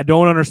 I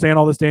don't understand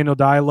all this Daniel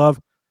Dye love.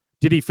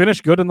 Did he finish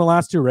good in the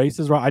last 2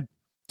 races?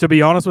 To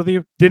be honest with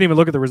you, didn't even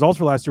look at the results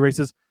for the last 2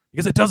 races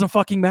because it doesn't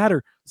fucking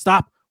matter.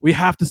 Stop. We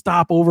have to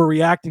stop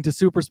overreacting to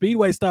super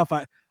speedway stuff.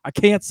 I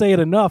can't say it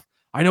enough.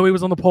 I know he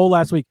was on the pole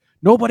last week.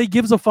 Nobody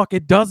gives a fuck.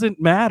 It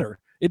doesn't matter.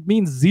 It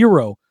means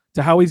zero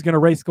to how he's going to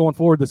race going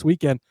forward this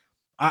weekend.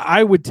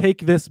 I would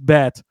take this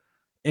bet,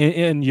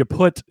 and you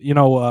put,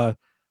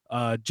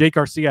 Jake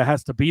Garcia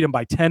has to beat him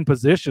by 10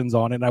 positions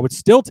on it, and I would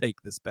still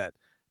take this bet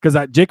because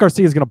Jake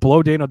Garcia is going to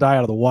blow Daniel Dye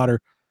out of the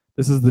water.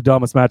 This is the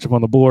dumbest matchup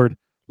on the board.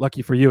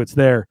 Lucky for you, it's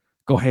there.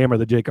 Go hammer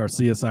the Jake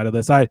Garcia side of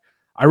this. I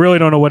really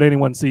don't know what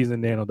anyone sees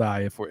in Daniel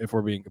Dye if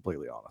we're being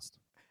completely honest.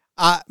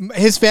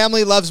 His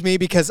family loves me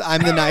because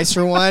I'm the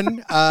nicer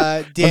one.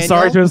 Daniel, I'm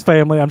sorry to his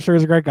family. I'm sure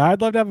he's a great guy.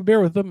 I'd love to have a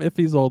beer with him if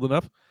he's old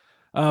enough.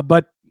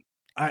 But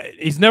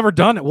he's never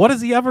done it. What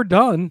has he ever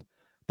done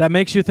that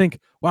makes you think,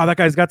 wow, that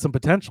guy's got some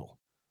potential?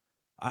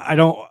 I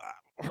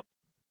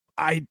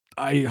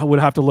would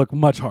have to look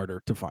much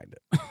harder to find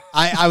it.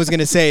 I was going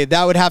to say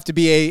that would have to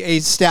be a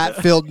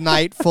stat-filled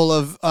night full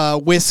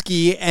of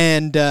whiskey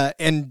and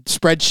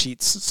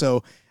spreadsheets.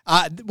 So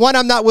one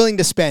I'm not willing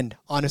to spend,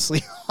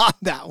 honestly, on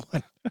that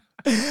one.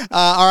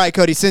 All right,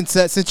 Cody,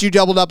 since you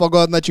doubled up, I'll go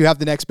ahead and let you have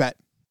the next bet.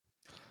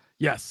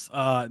 Yes.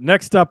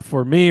 Next up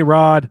for me,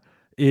 Rod,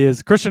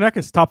 is Christian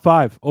Eckes, top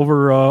 5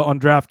 over on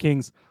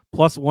DraftKings,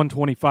 plus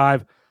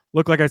 125.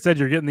 Look, like I said,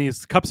 you're getting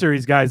these Cup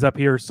Series guys up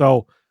here,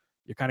 so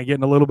you're kind of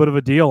getting a little bit of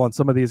a deal on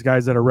some of these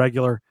guys that are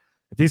regular.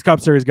 If these Cup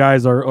Series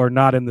guys are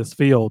not in this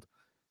field,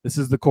 this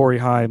is the Corey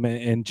Heim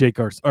and Jake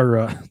Garcia.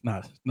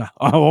 I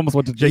almost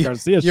went to Jake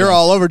Garcia. You're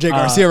all over Jake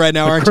Garcia right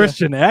now, aren't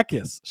Christian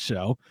Eckes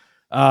show.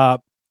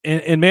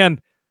 And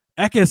man,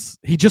 Eckes,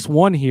 he just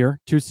won here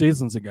 2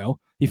 seasons ago.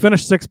 He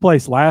finished 6th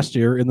place last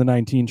year in the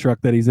 19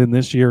 truck that he's in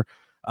this year.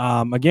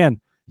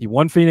 Again, he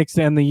won Phoenix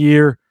to end the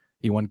year.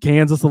 He won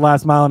Kansas the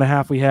last 1.5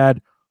 miles we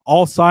had.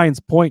 All signs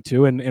point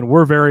to, and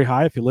we're very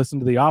high. If you listen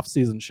to the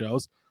off-season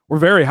shows, we're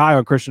very high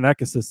on Christian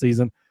Eckes this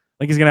season.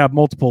 I think he's going to have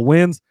multiple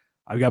wins.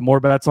 I've got more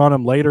bets on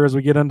him later as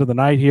we get into the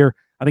night here.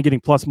 I think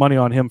getting plus money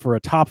on him for a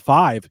top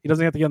 5. He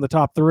doesn't have to get in the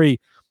top 3.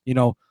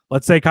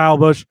 Let's say Kyle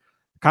Busch.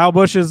 Kyle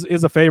Busch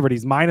is a favorite.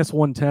 He's minus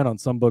 110 on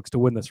some books to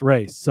win this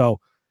race. So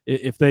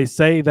if they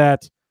say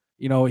that,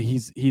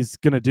 he's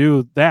going to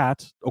do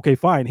that, okay,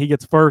 fine. He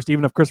gets first,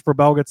 even if Christopher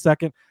Bell gets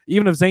second,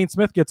 even if Zane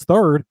Smith gets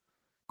third.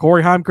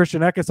 Corey Heim,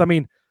 Christian Eckes. I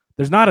mean,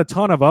 there's not a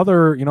ton of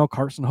other,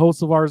 Carson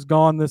Hocevar's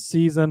gone this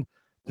season.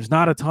 There's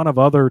not a ton of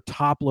other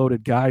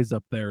top-loaded guys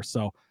up there.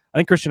 So I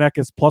think Christian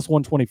Eckes plus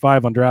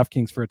 125 on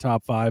DraftKings for a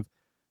top 5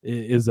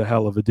 is a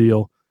hell of a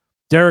deal.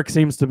 Derek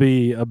seems to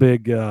be a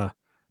big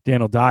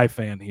Daniel Dye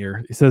fan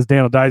here. He says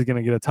Daniel Dye is going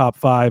to get a top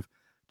 5.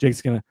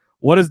 Jake's going to.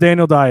 What has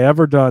Daniel Dye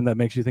ever done that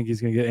makes you think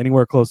he's going to get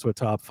anywhere close to a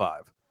top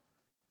 5?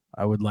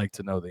 I would like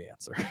to know the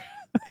answer.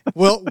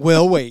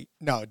 We'll wait.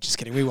 No, just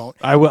kidding. We won't.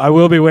 I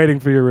will be waiting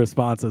for your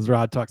response as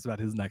Rod talks about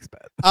his next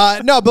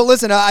bet. No, but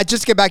listen, I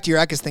just get back to your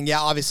Eckes thing.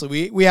 Yeah,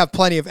 obviously we have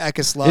plenty of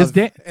Eckes love.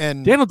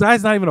 And Daniel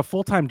Dye's not even a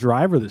full-time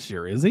driver this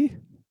year, is he?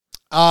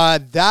 I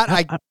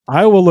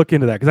will look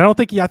into that because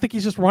I think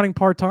he's just running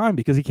part-time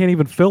because he can't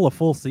even fill a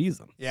full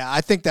season. Yeah,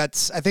 I think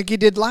he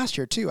did last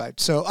year too.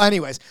 So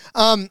anyways,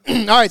 all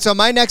right. So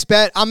my next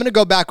bet, I'm going to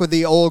go back with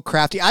the old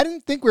crafty. I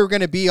didn't think we were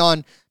going to be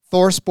on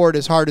Thor Sport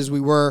as hard as we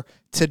were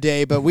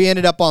today, but we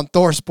ended up on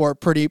Thor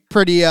Sport pretty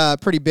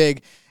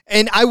big.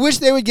 And I wish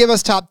they would give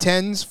us top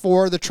 10s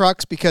for the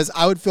trucks because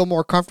I would feel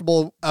more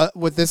comfortable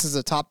with this as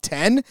a top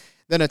 10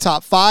 than a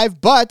top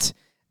 5. But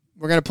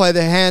we're going to play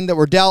the hand that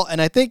we're dealt,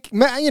 and I think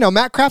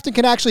Matt Crafton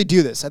can actually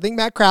do this. I think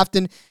Matt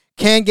Crafton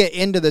can get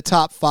into the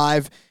top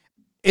 5.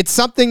 It's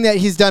something that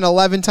he's done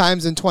 11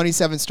 times in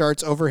 27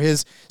 starts over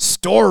his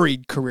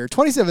storied career.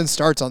 27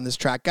 starts on this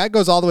track. Guy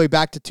goes all the way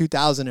back to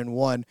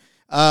 2001.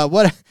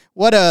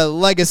 What a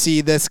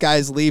legacy this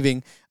guy's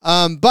leaving.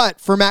 But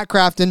for Matt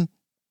Crafton,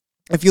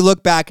 if you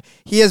look back,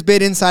 he has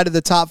been inside of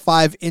the top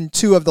 5 in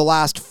 2 of the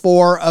last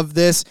 4 of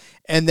this,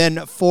 and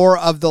then 4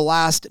 of the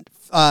last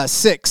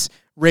 6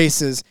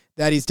 races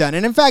that he's done.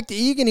 And in fact,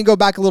 you can go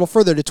back a little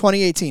further to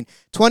 2018.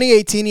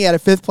 2018, he had a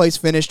 5th place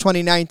finish.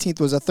 2019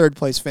 was a 3rd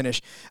place finish.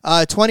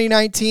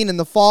 2019 in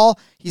the fall,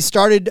 he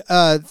started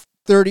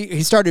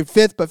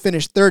 5th, but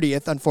finished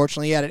 30th.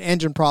 Unfortunately, he had an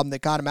engine problem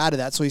that got him out of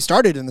that. So he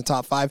started in the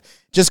top 5,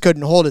 just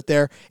couldn't hold it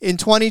there. In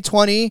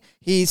 2020,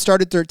 he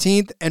started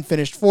 13th and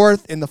finished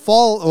 4th. In the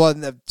fall, well,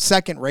 in the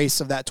second race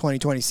of that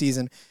 2020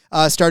 season,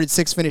 started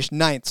 6th, finished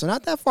 9th. So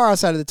not that far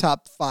outside of the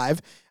top 5.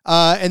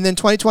 And then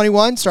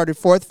 2021, started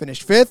 4th,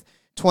 finished 5th.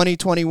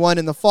 2021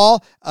 in the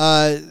fall,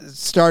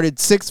 started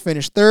 6th,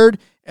 finished 3rd.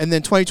 And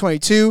then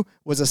 2022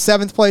 was a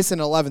 7th place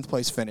and 11th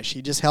place finish.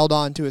 He just held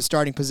on to his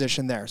starting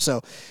position there.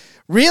 So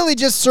really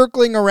just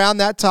circling around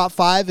that top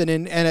 5,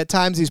 and at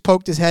times he's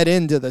poked his head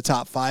into the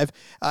top 5.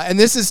 And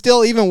this is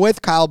still, even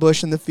with Kyle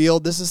Busch in the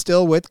field, this is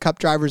still with Cup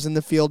drivers in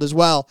the field as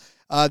well,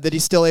 that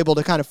he's still able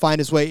to kind of find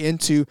his way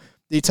into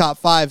the top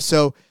 5.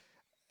 So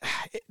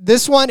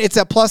this one, it's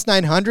at plus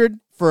 900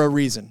 for a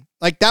reason.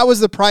 Like, that was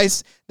the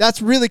price.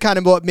 That's really kind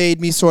of what made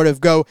me sort of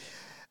go,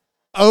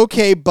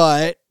 okay,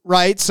 but,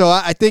 right? So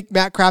I think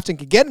Matt Crafton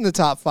could get in the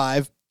top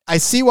 5. I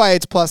see why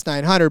it's plus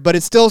 900, but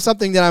it's still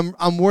something that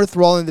I'm worth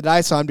rolling the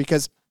dice on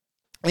because,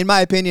 in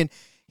my opinion,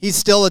 he's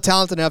still a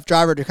talented enough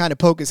driver to kind of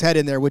poke his head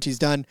in there, which he's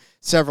done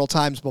several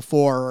times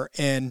before.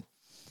 And,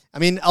 I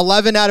mean,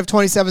 11 out of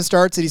 27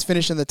 starts that he's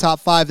finished in the top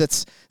 5,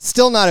 that's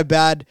still not a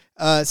bad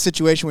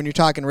situation when you're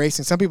talking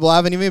racing. Some people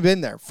haven't even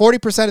been there.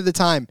 40% of the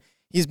time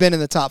he's been in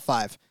the top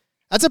 5.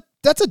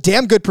 That's a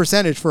damn good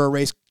percentage for a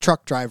race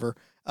truck driver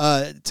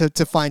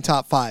to find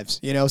top 5s.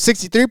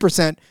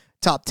 63%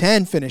 top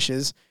 10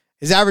 finishes.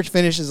 His average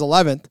finish is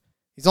 11th.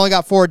 He's only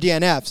got 4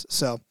 DNFs.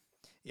 So,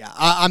 yeah,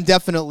 I'm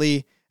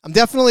definitely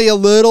a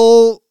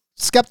little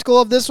skeptical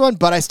of this one,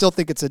 but I still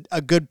think it's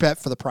a good bet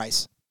for the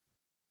price.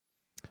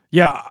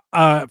 Yeah,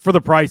 for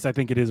the price, I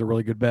think it is a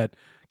really good bet.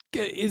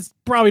 He's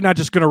probably not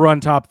just going to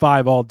run top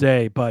 5 all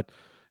day, but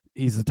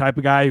he's the type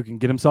of guy who can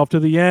get himself to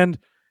the end.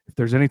 If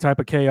there's any type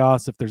of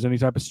chaos, if there's any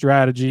type of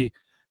strategy,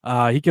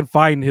 he can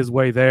find his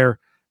way there.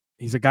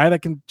 He's a guy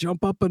that can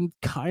jump up and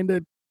kind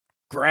of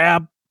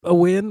grab a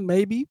win,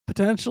 maybe,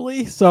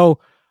 potentially. So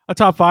a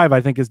top 5,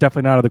 I think, is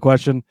definitely not out of the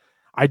question.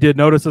 I did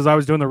notice as I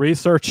was doing the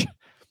research,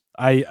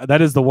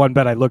 that is the one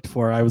bet I looked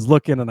for. I was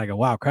looking and I go,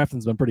 wow,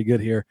 Crafton's been pretty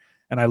good here.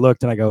 And I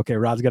looked and I go, okay,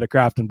 Rod's got a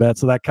Crafton bet,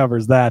 so that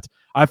covers that.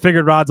 I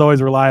figured Rod's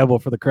always reliable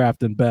for the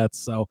Crafton bets.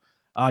 So,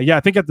 yeah, I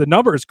think the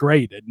number is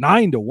great at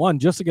 9-1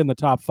 just to get in the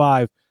top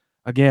 5.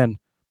 Again,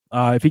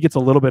 if he gets a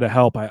little bit of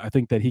help, I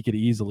think that he could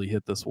easily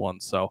hit this one.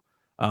 So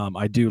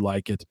I do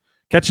like it.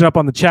 Catching up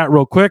on the chat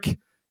real quick.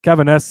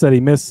 Kevin S. said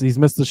he's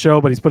missed the show,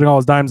 but he's putting all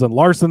his dimes on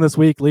Larson this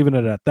week, leaving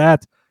it at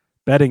that.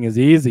 Betting is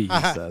easy, he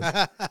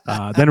says.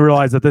 Then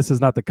realize that this is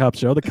not the Cup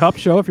show. The Cup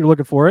show, if you're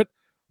looking for it,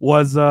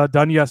 was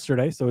done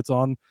yesterday. So it's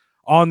on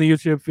the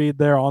YouTube feed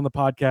there, on the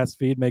podcast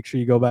feed. Make sure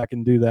you go back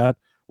and do that.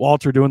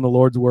 Walter doing the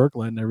Lord's work,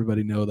 letting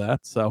everybody know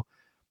that. So,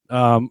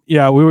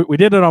 yeah, we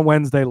did it on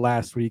Wednesday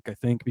last week, I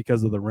think,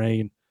 because of the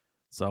rain.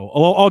 So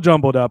all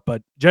jumbled up.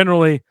 But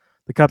generally,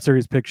 the Cup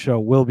Series pick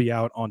show will be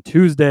out on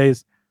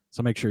Tuesdays.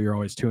 So make sure you're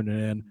always tuning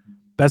in.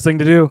 Best thing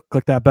to do,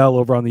 click that bell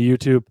over on the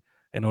YouTube,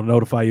 and it'll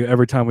notify you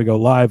every time we go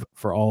live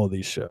for all of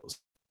these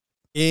shows.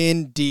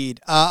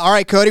 Indeed. All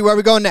right, Cody, where are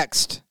we going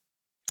next?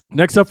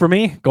 Next up for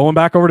me, going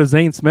back over to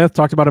Zane Smith.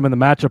 Talked about him in the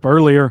matchup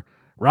earlier.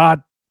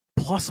 Rod,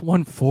 plus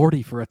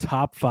 140 for a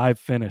top 5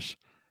 finish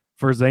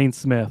for Zane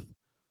Smith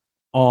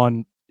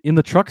in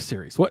the Truck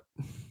Series. What?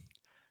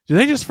 Do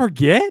they just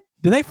forget?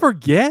 Do they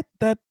forget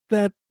that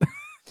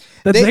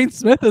Zane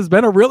Smith has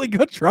been a really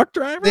good truck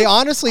driver? They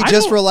honestly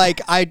were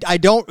like, I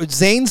don't.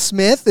 Zane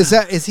Smith,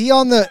 is he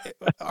on the?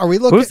 Are we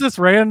looking? Who's this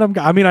random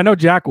guy? I mean, I know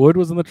Jack Wood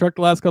was in the truck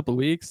the last couple of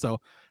weeks, so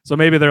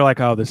maybe they're like,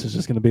 oh, this is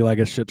just going to be like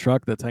a shit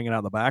truck that's hanging out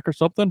in the back or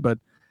something. But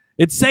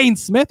it's Zane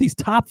Smith. He's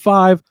top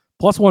 5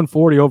 plus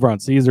 140 over on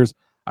Caesars.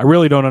 I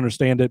really don't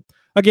understand it.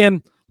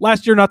 Again,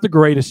 last year not the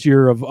greatest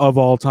year of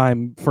all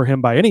time for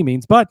him by any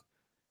means, but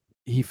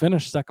he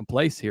finished second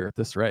place here at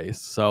this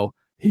race, so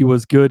he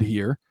was good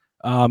here.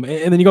 And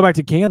then you go back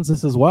to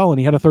Kansas as well, and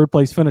he had a 3rd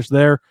place finish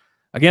there.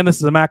 Again, this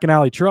is a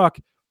McAnally truck,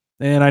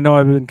 and I know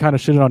I've been kind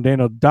of shitting on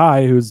Daniel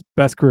Dye, whose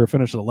best career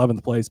finish at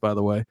 11th place, by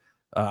the way,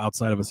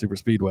 outside of a super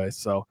speedway.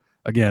 So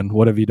again,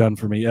 what have you done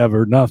for me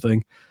ever?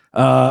 Nothing.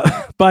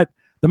 But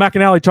the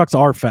McAnally trucks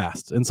are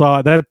fast, and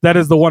so that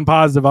is the one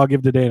positive I'll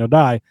give to Daniel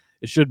Dye.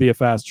 It should be a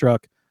fast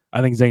truck.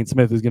 I think Zane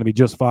Smith is going to be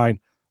just fine.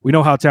 We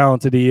know how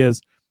talented he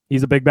is.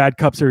 He's a big bad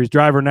Cup Series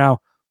driver now,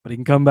 but he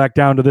can come back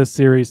down to this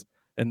series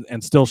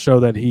and still show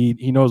that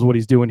he knows what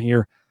he's doing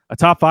here. A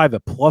top 5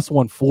 at plus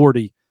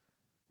 140.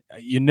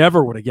 You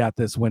never would have got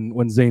this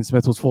when Zane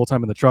Smith was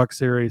full-time in the Truck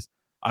Series.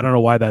 I don't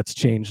know why that's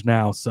changed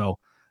now. So,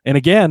 and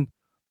again,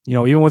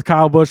 even with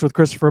Kyle Busch, with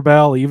Christopher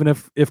Bell, even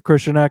if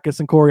Christian Eckes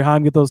and Corey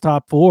Heim get those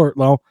top 4,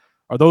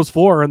 or those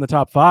 4 are in the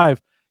top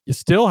 5, you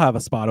still have a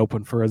spot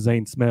open for a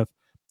Zane Smith.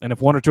 And if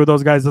one or two of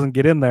those guys doesn't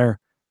get in there,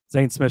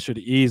 Zane Smith should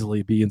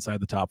easily be inside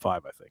the top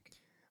 5, I think.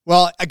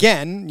 Well,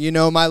 again, you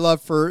know my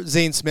love for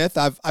Zane Smith.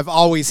 I've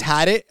always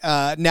had it.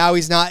 Now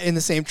he's not in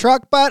the same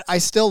truck, but I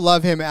still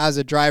love him as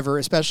a driver,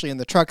 especially in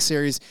the truck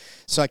series,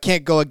 so I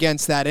can't go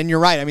against that. And you're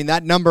right. I mean,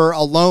 that number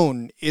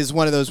alone is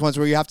one of those ones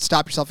where you have to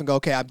stop yourself and go,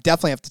 okay, I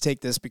definitely have to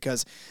take this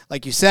because,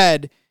 like you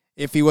said,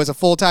 if he was a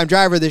full-time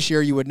driver this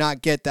year, you would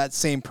not get that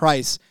same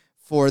price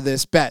for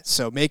this bet.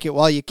 So make it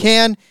while you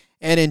can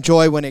and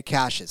enjoy when it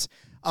cashes.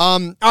 All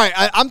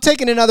right, I'm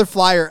taking another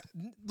flyer.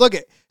 Look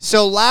at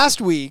so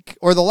last week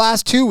or the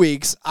last 2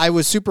 weeks, I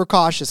was super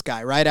cautious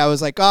guy, right? I was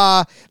like,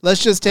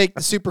 let's just take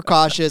the super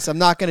cautious. I'm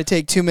not going to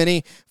take too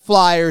many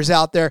flyers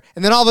out there.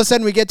 And then all of a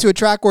sudden we get to a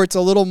track where it's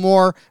a little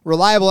more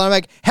reliable. And I'm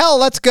like, hell,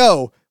 let's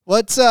go.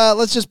 Let's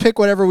just pick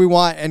whatever we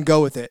want and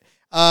go with it.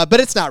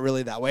 But it's not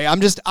really that way.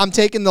 I'm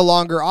taking the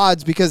longer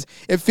odds because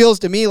it feels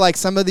to me like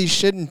some of these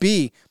shouldn't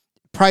be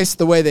priced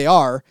the way they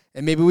are.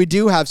 And maybe we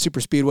do have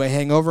super speedway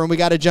hangover and we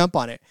got to jump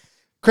on it.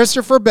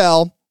 Christopher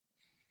Bell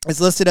is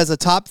listed as a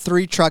top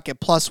 3 truck at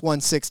plus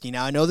 160.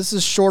 Now, I know this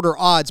is shorter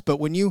odds, but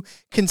when you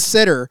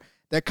consider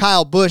that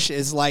Kyle Busch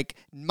is like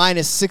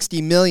minus 60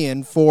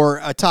 million for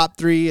a top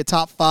 3, a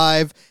top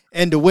 5,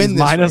 and to win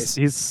this race.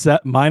 He's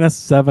set minus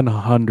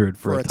 700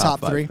 for a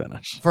top 3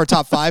 finish. For a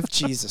top 5?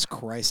 Jesus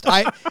Christ.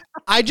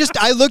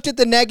 I looked at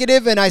the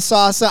negative and I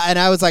saw some, and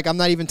I was like, I'm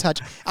not even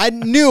touching. I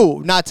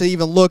knew not to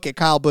even look at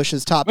Kyle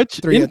Busch's top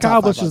 3. In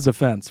Kyle Busch's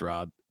defense,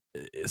 Rod,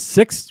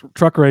 6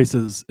 truck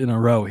races in a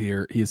row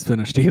here, he's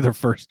finished either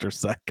first or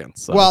second.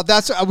 So. Well,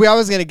 we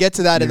always going to get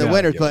to that in the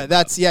winter, but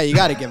you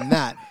got to give him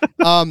that.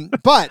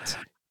 But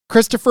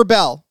Christopher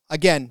Bell,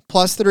 again,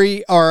 plus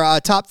 3 or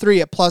top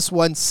 3 at plus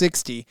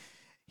 160.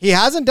 He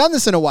hasn't done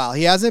this in a while.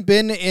 He hasn't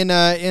been in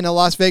a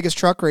Las Vegas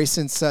truck race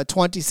since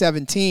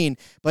 2017,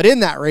 but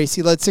in that race,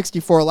 he led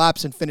 64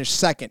 laps and finished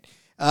second.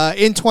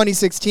 In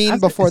 2016,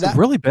 has it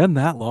really been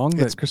that long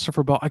that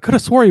Christopher Bell? I could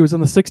have swore he was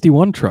in the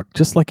 61 truck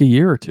just like a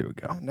year or two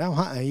ago. No,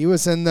 he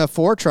was in the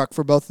 4 truck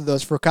for both of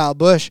those for Kyle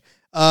Busch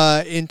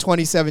in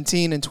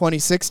 2017 and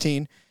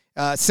 2016.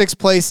 6th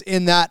place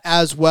in that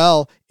as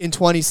well in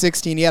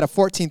 2016. He had a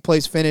 14th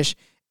place finish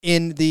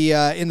in the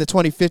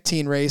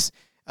 2015 race,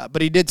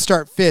 but he did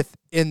start 5th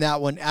in that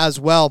one as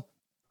well.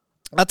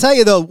 I'll tell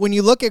you though, when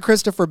you look at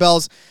Christopher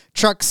Bell's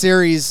truck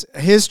series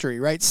history,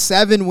 right,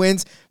 7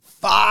 wins.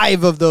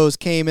 5 of those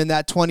came in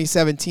that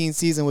 2017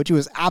 season, which he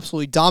was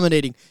absolutely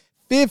dominating.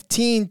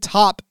 15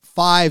 top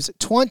 5s,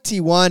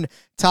 21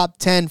 top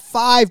 10,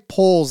 5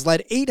 poles,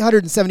 led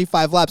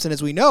 875 laps. And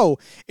as we know,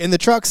 in the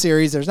truck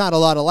series, there's not a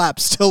lot of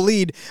laps to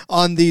lead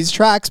on these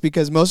tracks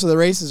because most of the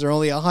races are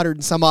only 100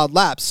 and some odd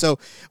laps. So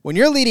when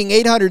you're leading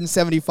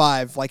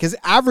 875, like his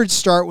average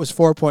start was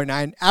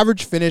 4.9,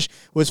 average finish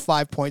was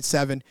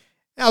 5.7.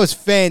 That was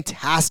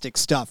fantastic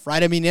stuff,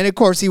 right? I mean, and of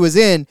course he was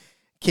in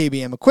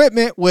KBM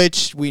equipment,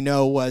 which we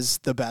know was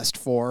the best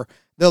for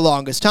the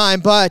longest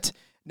time, but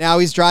now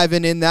he's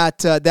driving in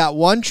that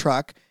one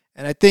truck,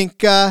 and I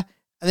think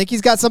he's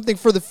got something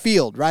for the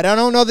field, right? I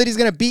don't know that he's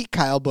going to beat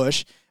Kyle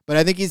Busch, but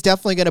I think he's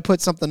definitely going to put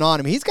something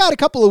on him. He's got a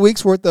couple of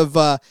weeks worth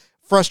of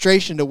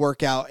frustration to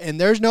work out, and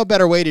there's no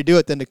better way to do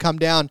it than to come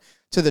down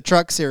to the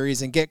truck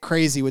series and get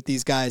crazy with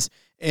these guys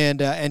and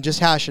just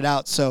hash it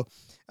out. So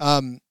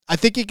I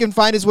think he can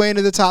find his way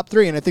into the top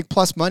 3, and I think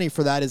plus money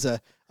for that is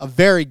a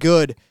very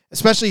good,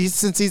 especially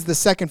since he's the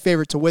second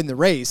favorite to win the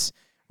race,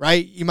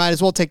 right? You might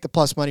as well take the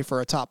plus money for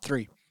a top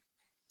 3.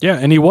 Yeah,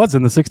 and he was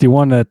in the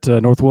 61 at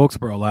North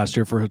Wilkesboro last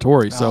year for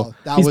Hattori, so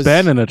he's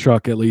been in a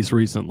truck at least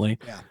recently,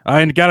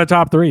 and got a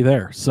top 3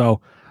 there.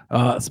 So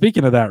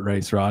speaking of that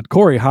race, Rod,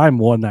 Corey Heim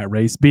won that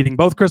race, beating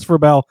both Christopher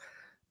Bell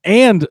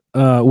and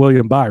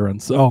William Byron,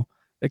 so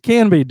it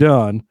can be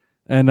done.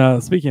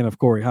 And speaking of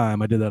Corey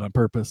Heim, I did that on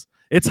purpose.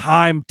 It's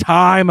Heim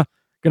time.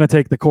 Going to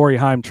take the Corey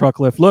Heim truck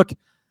lift. Look,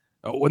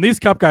 when these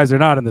Cup guys are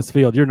not in this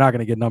field, you're not going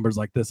to get numbers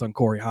like this on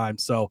Corey Heim.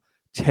 So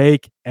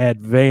take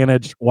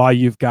advantage while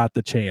you've got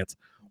the chance.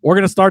 We're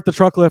going to start the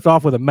truck lift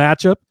off with a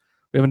matchup.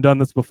 We haven't done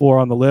this before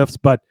on the lifts,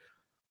 but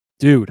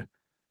dude,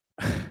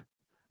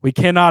 we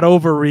cannot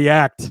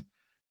overreact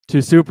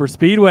to super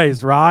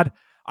speedways, Rod.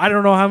 I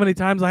don't know how many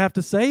times I have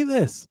to say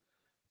this.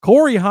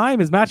 Corey Heim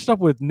is matched up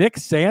with Nick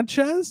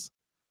Sanchez.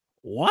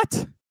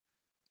 What?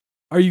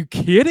 Are you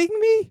kidding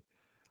me?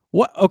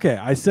 What? Okay,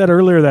 I said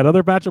earlier that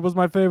other matchup was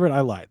my favorite.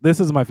 I lied.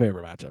 This is my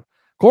favorite matchup.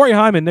 Corey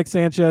Heim and Nick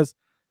Sanchez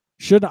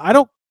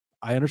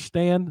I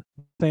understand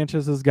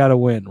Sanchez has got to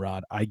win,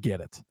 Rod. I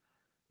get it.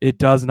 It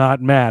does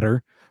not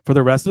matter for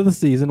the rest of the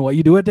season what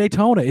you do at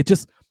Daytona.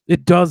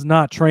 It does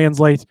not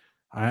translate.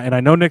 And I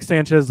know Nick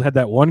Sanchez had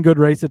that one good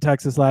race at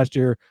Texas last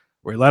year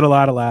where he led a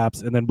lot of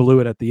laps and then blew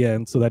it at the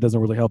end, so that doesn't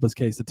really help his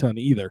case a ton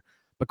either.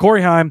 But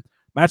Corey Heim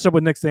matched up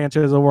with Nick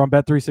Sanchez over on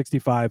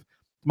Bet365.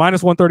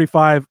 Minus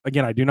 135.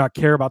 Again, I do not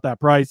care about that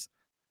price.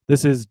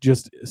 This is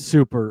just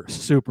super,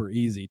 super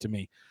easy to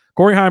me.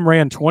 Corey Heim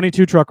ran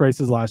 22 truck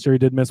races last year. He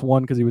did miss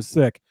one because he was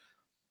sick.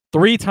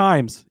 3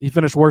 times he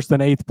finished worse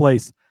than 8th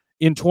place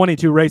in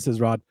 22 races,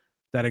 Rod.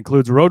 That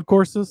includes road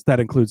courses. That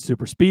includes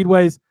super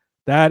speedways.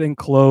 That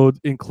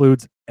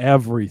includes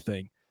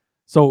everything.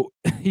 So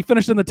he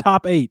finished in the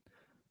top 8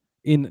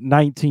 in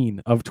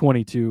 19 of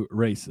 22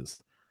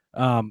 races.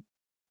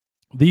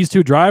 These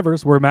two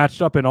drivers were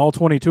matched up in all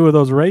 22 of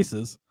those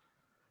races.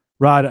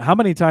 Rod, how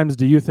many times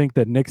do you think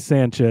that Nick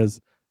Sanchez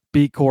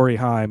beat Corey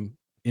Heim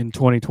in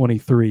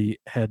 2023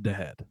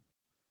 head-to-head?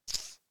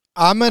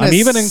 I'm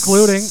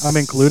including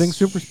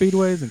super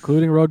speedways,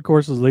 including road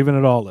courses, leaving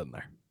it all in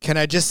there. Can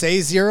I just say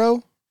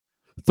 0?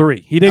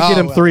 3. He did get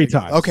him 3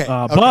 times. Okay.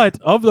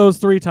 But of those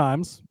 3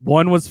 times,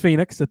 one was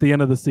Phoenix at the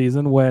end of the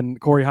season when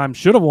Corey Heim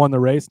should have won the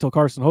race until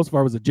Carson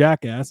Hocevar was a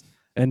jackass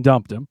and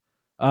dumped him.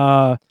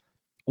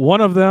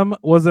 One of them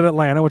was at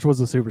Atlanta, which was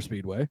a super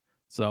speedway.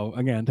 So,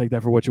 again, take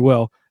that for what you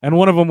will. And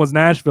one of them was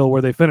Nashville,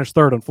 where they finished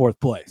 3rd and 4th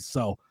place.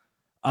 So,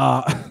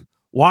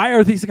 why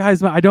are these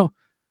guys?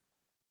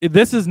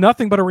 This is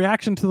nothing but a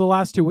reaction to the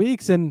last 2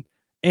 weeks. And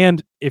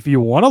if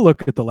you want to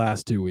look at the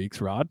last 2 weeks,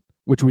 Rod,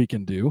 which we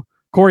can do,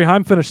 Corey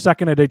Heim finished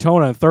 2nd at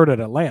Daytona and 3rd at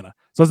Atlanta.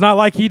 So it's not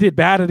like he did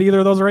bad at either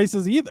of those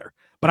races either.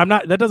 But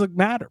that doesn't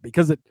matter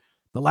because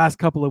the last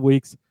couple of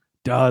weeks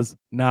does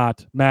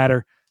not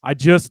matter. I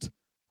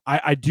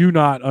do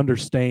not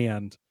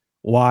understand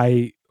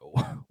why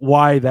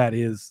that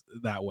is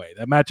that way.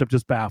 That matchup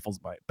just baffles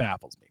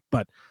me.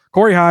 But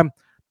Corey Heim,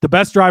 the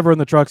best driver in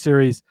the Truck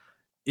Series,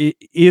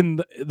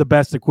 in the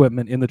best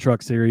equipment in the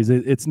Truck Series.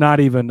 It's not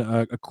even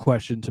a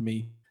question to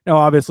me. Now,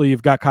 obviously,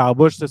 you've got Kyle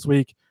Busch this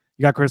week.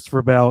 You got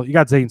Christopher Bell. You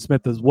got Zane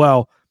Smith as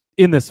well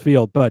in this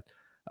field. But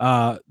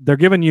they're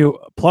giving you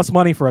plus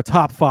money for a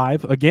top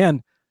 5.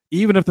 Again,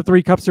 even if the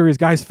 3 Cup Series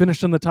guys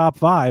finish in the top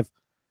 5,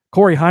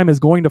 Corey Heim is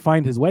going to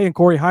find his way. And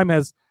Corey Heim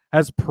has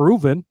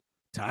proven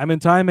time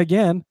and time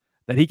again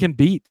that he can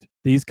beat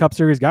these Cup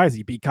Series guys.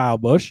 He beat Kyle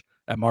Busch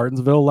at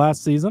Martinsville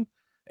last season,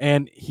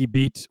 and he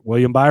beat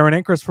William Byron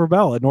and Christopher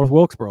Bell at North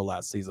Wilkesboro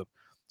last season.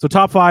 So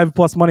top 5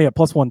 plus money at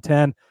plus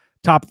 110,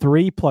 top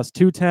 3 plus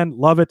 210.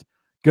 Love it.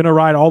 Gonna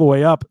ride all the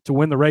way up to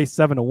win the race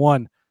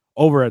 7-1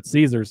 over at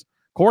Caesars.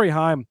 Corey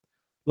Heim,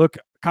 look,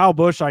 Kyle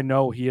Busch, I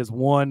know he has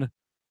won,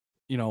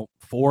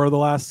 4 of the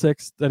last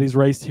 6 that he's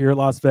raced here at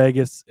Las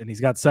Vegas, and he's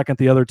got second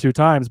the other 2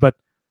 times, but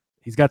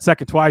he's got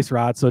second twice,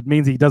 Rod, so it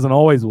means he doesn't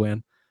always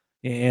win.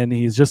 And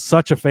he's just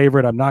such a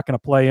favorite. I'm not going to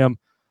play him.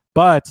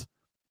 But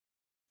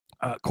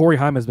Corey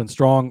Heim has been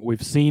strong.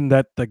 We've seen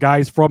that the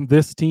guys from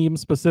this team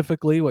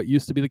specifically, what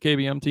used to be the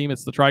KBM team,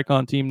 it's the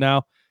Tricon team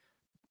now,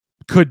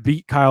 could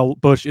beat Kyle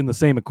Busch in the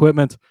same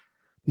equipment.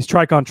 These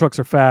Tricon trucks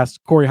are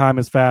fast. Corey Heim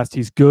is fast.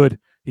 He's good.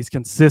 He's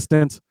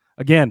consistent.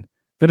 Again,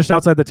 finished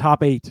outside the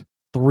top 8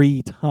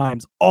 3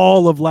 times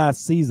all of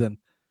last season.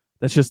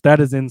 That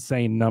is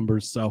insane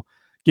numbers. So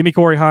give me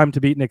Corey Heim to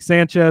beat Nick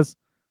Sanchez,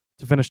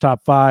 to finish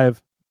top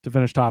 5, to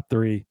finish top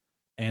 3,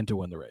 and to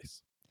win the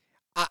race.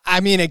 I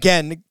mean,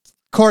 again,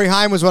 Corey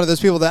Heim was one of those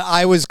people that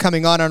I was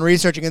coming on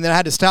researching, and then I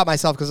had to stop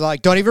myself because I'm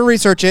like, don't even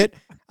research it.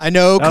 I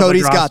know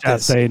Cody's got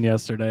this. Saying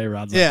yesterday,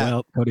 Rod's like,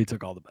 well, Cody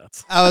took all the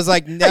bets. I was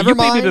like, never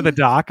mind. You beat me to the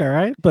dock, all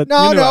right? But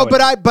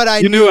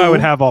I knew I would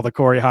have all the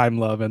Corey Heim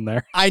love in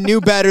there. I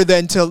knew better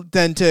than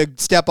to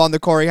step on the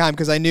Corey Heim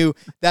because I knew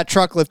that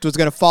truck lift was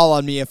going to fall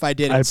on me if I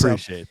did it. I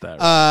appreciate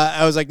that.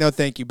 I was like, no,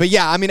 thank you. But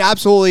yeah, I mean,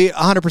 absolutely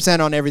 100%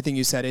 on everything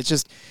you said. It's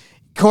just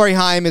Corey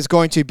Heim is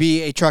going to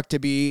be a truck to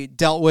be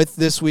dealt with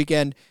this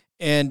weekend,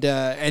 and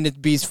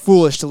it'd be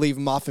foolish to leave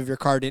him off of your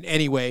card in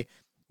any way.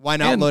 Why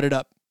not load it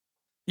up?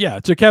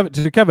 Yeah, to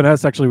Kevin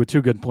S. actually with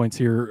 2 good points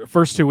here.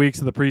 First 2 weeks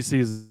of the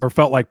preseason, or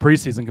felt like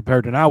preseason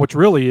compared to now, which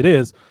really it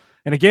is.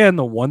 And again,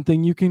 the one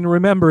thing you can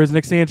remember is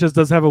Nick Sanchez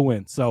does have a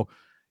win. So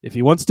if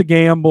he wants to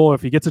gamble,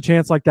 if he gets a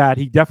chance like that,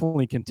 he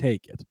definitely can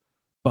take it.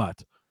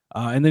 But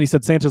and then he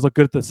said Sanchez looked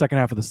good at the second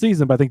half of the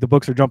season, but I think the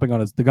books are jumping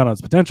on the gun on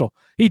his potential.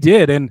 He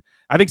did, and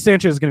I think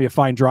Sanchez is going to be a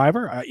fine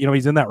driver.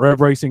 He's in that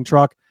Rev Racing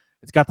truck.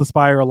 It's got the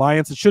Spire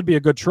Alliance. It should be a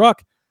good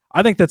truck.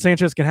 I think that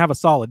Sanchez can have a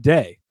solid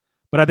day.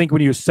 But I think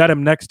when you set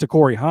him next to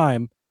Corey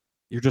Heim,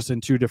 you're just in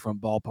 2 different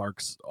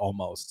ballparks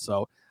almost.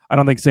 So I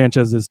don't think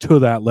Sanchez is to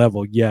that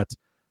level yet.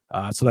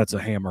 So that's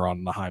a hammer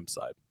on the Heim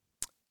side.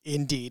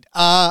 Indeed.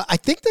 I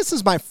think this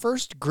is my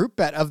first group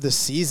bet of the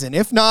season.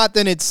 If not,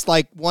 then it's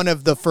like one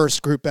of the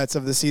first group bets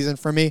of the season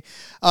for me.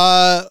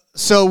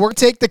 So we're going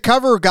to take the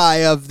cover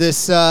guy of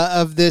this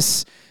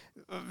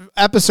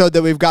episode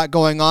that we've got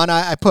going on.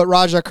 I put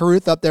Rajah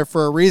Caruth up there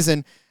for a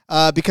reason.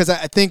 Because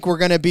I think we're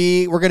going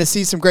to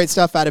see some great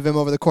stuff out of him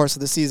over the course of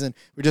the season.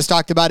 We just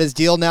talked about his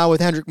deal now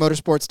with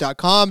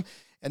HendrickMotorsports.com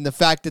and the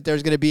fact that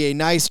there's going to be a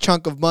nice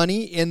chunk of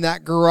money in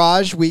that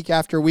garage week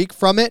after week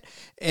from it.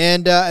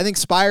 And I think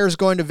Spire is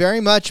going to very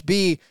much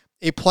be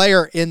a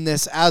player in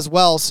this as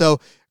well.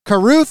 So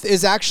Caruth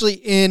is actually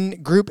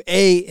in Group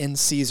A in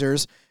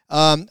Caesars,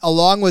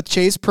 along with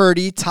Chase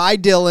Purdy, Ty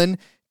Dillon,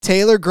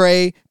 Taylor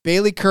Gray,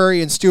 Bailey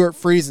Curry, and Stuart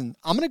Friesen.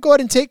 I'm going to go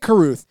ahead and take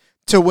Caruth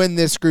to win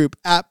this group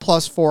at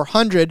plus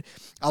 400.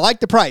 I like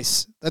the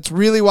price. That's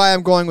really why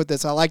I'm going with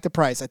this. I like the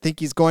price. I think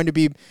he's going to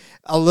be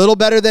a little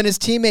better than his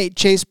teammate,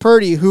 Chase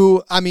Purdy,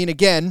 who, I mean,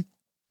 again,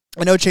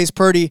 I know Chase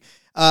Purdy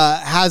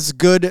has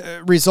good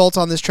results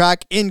on this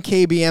track in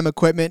KBM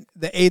equipment.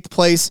 The 8th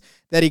place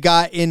that he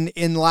got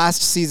in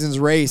last season's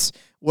race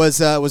was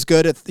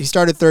good. He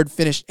started 3rd,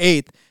 finished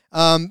 8th.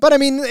 But I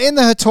mean, in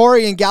the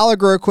Hattori and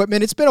Gallagher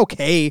equipment, it's been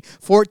okay.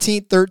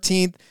 14th,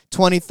 13th,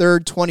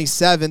 23rd,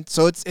 27th.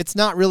 So it's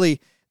not really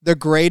the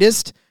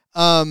greatest.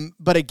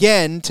 But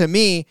again, to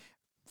me,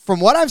 from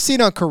what I've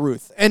seen on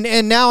Carruth,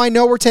 and now I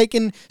know we're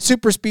taking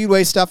super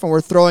speedway stuff and we're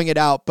throwing it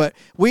out, but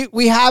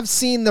we have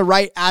seen the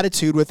right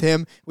attitude with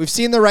him. We've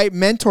seen the right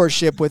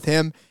mentorship with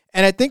him.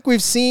 And I think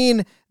we've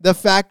seen the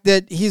fact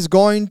that he's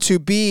going to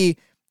be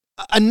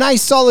a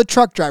nice, solid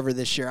truck driver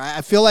this year.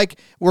 I feel like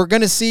we're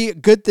going to see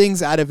good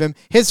things out of him.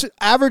 His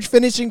average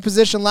finishing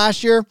position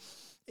last year,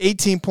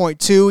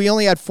 18.2. He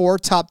only had 4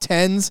 top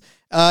 10s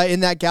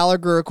in that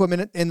Gallagher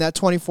equipment in that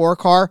 24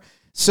 car,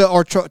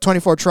 or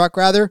 24 truck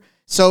rather.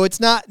 So it's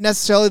not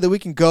necessarily that we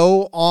can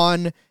go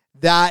on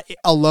that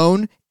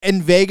alone.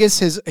 In Vegas,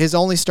 his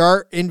only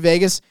start in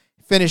Vegas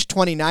finished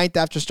 29th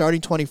after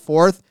starting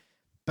 24th.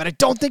 But I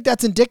don't think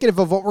that's indicative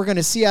of what we're going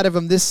to see out of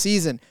him this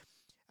season.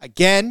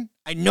 Again,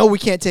 I know we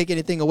can't take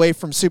anything away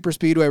from super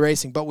speedway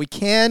racing, but we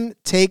can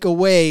take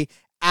away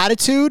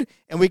attitude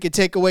and we can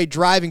take away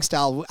driving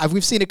style.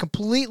 We've seen a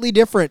completely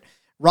different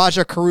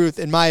Rajah Caruth,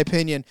 in my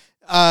opinion,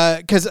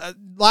 because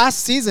last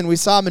season we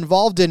saw him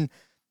involved in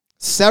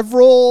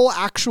several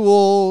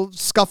actual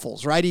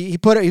scuffles, right? He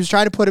was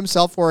trying to put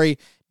himself where he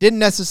didn't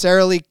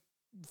necessarily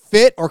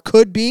fit or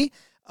could be,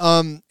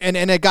 and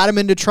it got him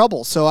into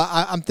trouble. So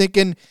I'm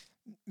thinking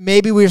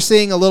maybe we're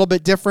seeing a little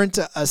bit different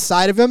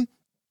side of him.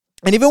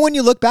 And even when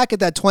you look back at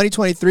that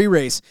 2023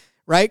 race,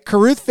 right,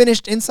 Caruth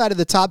finished inside of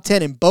the top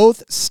 10 in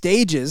both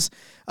stages.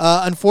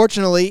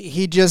 Unfortunately,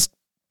 he just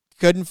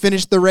couldn't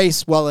finish the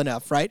race well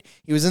enough, right?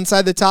 He was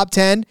inside the top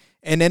 10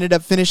 and ended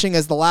up finishing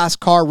as the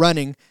last car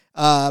running,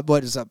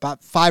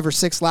 about 5 or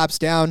 6 laps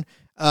down,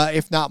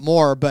 if not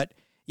more. But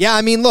yeah,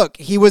 I mean, look,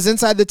 he was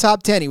inside the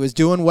top 10. He was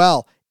doing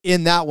well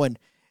in that one.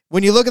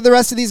 When you look at the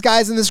rest of these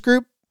guys in this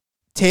group,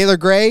 Taylor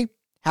Gray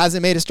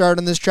hasn't made a start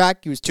on this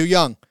track. He was too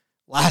young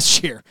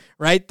last year,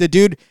 right? The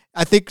dude,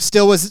 I think,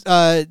 still was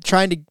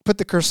trying to put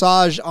the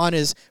corsage on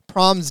his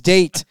prom's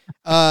date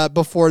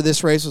before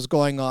this race was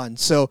going on.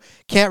 So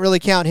can't really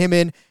count him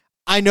in.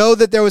 I know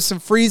that there was some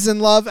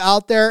Friesen love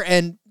out there,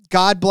 and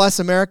God bless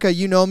America.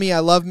 You know me. I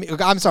love me.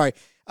 I'm sorry.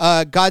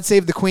 God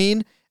save the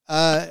Queen.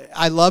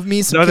 I love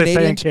me some Canadian.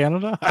 They say in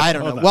Canada? I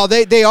don't know. Well,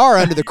 they are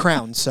under the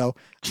crown, so.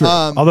 True.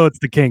 Although it's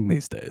the king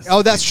these days.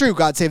 Oh, that's true.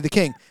 God save the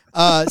king.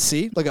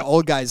 See, look at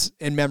old guys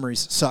and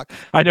memories suck.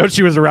 I know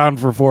she was around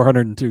for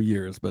 402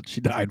 years, but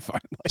she died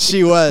finally.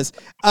 She was.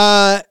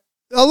 Oh,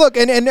 look,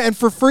 and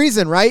for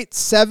Friesen, right?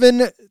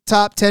 7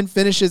 top 10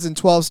 finishes in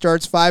 12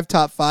 starts, 5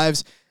 top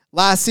 5s.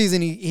 Last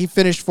season, he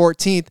finished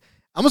 14th.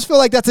 I almost feel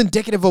like that's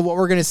indicative of what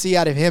we're going to see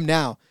out of him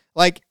now.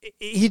 Like,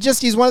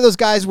 he's one of those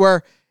guys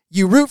where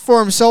you root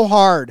for him so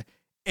hard,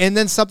 and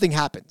then something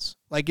happens.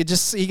 Like,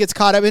 he gets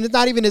caught up, and it's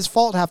not even his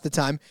fault half the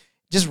time.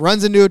 Just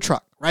runs into a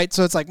truck, right?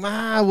 So it's like,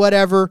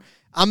 whatever.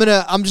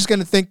 I'm just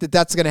gonna think that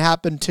that's gonna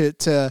happen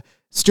to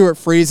Stuart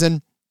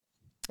Friesen.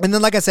 And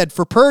then, like I said,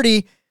 for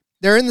Purdy,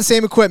 they're in the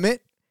same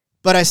equipment,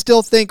 but I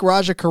still think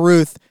Rajah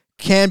Caruth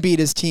can beat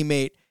his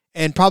teammate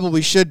and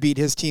probably should beat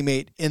his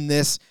teammate in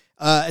this,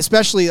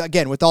 especially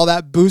again with all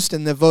that boost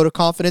and the vote of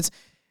confidence.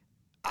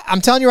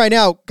 I'm telling you right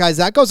now, guys,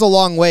 that goes a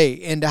long way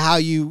into how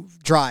you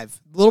drive.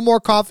 A little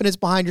more confidence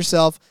behind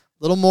yourself,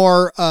 a little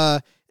more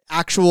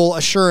actual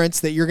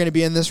assurance that you're going to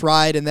be in this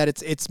ride and that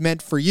it's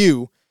meant for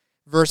you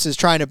versus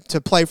trying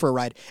to play for a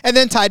ride. And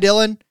then Ty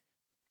Dillon.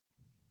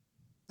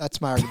 That's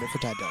my argument for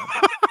Ty Dillon.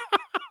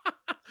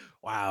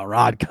 Wow,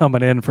 Rod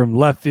coming in from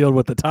left field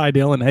with the Ty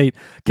Dillon hate.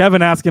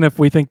 Kevin asking if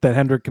we think that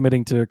Hendrick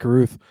committing to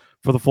Caruth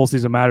for the full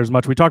season matters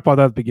much. We talked about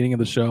that at the beginning of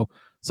the show,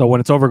 so when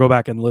it's over, go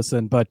back and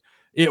listen. But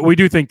we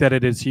do think that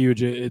it is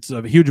huge. It's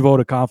a huge vote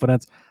of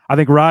confidence. I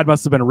think Rod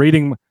must have been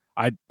reading.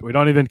 We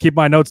don't even keep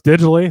my notes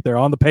digitally. They're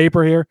on the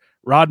paper here.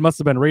 Rod must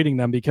have been reading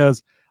them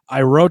because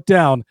I wrote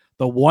down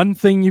the one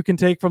thing you can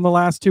take from the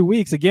last 2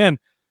 weeks. Again,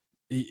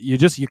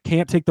 you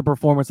can't take the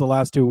performance of the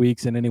last 2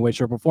 weeks in any way,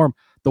 shape, or form.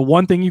 The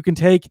one thing you can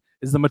take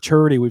is the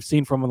maturity we've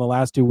seen from him in the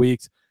last 2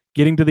 weeks,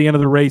 getting to the end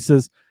of the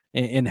races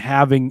and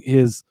having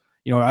his,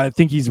 I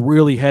think he's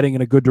really heading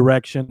in a good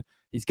direction.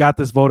 He's got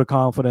this vote of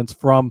confidence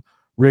from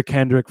Rick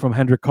Hendrick, from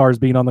Hendrick Cars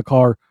being on the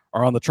car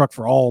or on the truck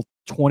for all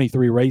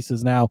 23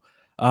 races now.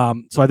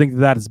 So I think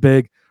that is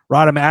big.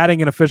 Rod, I'm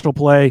adding an official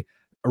play.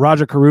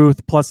 Rajah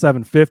Caruth plus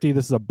 750.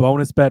 This is a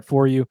bonus bet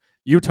for you.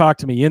 You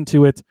talked me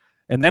into it.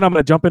 And then I'm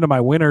going to jump into my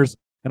winners,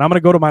 and I'm going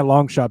to go to my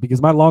long shot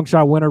because my long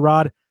shot winner,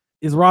 Rod,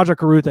 is Rajah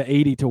Caruth at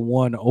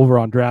 80-1 over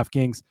on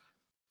DraftKings.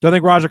 Do I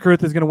think Rajah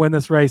Caruth is going to win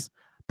this race?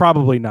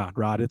 Probably not,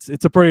 Rod.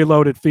 It's a pretty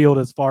loaded field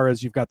as far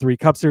as you've got 3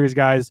 Cup Series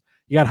guys.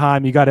 You got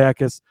Heim, you got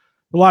Eckes,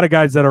 a lot of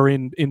guys that are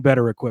in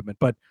better equipment.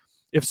 But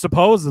if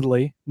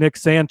supposedly Nick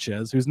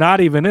Sanchez, who's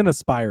not even in a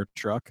Spire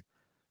truck,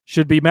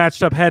 should be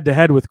matched up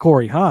head-to-head with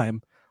Corey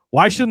Heim,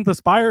 why shouldn't the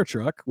Spire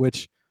truck,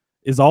 which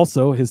is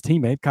also his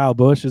teammate, Kyle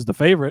Busch, is the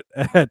favorite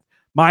at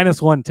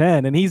minus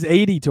 110, and he's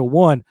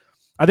 80-1.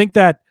 I think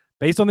that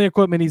based on the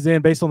equipment he's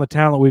in, based on the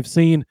talent we've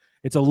seen,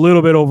 it's a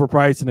little bit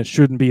overpriced and it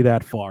shouldn't be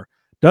that far.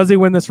 Does he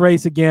win this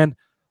race again?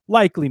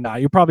 Likely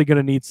not. You're probably going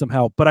to need some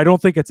help, but I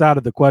don't think it's out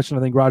of the question.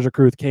 I think Rajah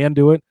Caruth can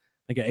do it.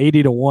 I think at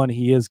 80-1,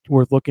 he is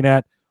worth looking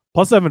at.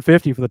 Plus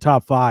 750 for the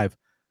top 5.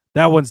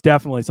 That one's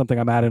definitely something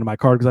I'm adding to my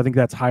card because I think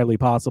that's highly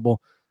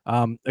possible.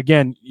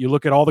 Again, you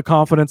look at all the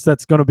confidence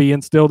that's going to be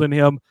instilled in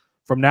him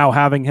from now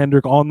having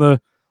Hendrick on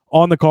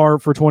the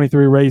card for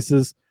 23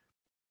 races.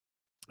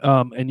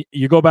 And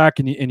you go back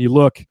and you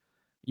look,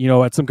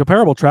 at some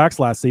comparable tracks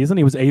last season.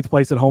 He was 8th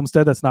place at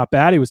Homestead. That's not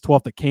bad. He was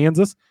 12th at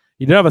Kansas.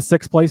 He did have a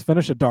 6th place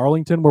finish at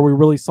Darlington where we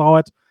really saw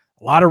it.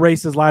 A lot of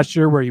races last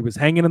year where he was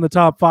hanging in the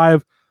top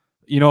 5,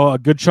 a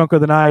good chunk of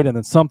the night, and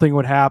then something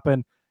would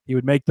happen. He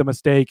would make the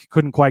mistake,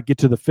 couldn't quite get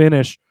to the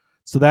finish.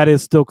 So that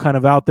is still kind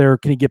of out there.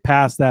 Can he get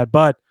past that?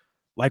 But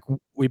like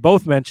we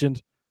both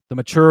mentioned, the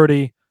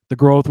maturity, the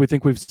growth we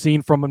think we've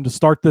seen from him to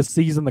start this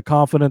season, the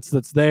confidence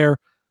that's there,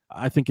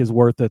 I think is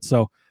worth it.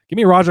 So give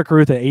me Rajah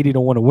Caruth at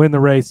 80-1 to win the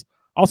race.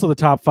 Also the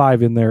top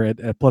 5 in there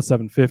at plus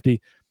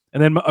 750.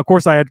 And then, of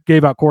course, I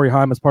gave out Corey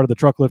Heim as part of the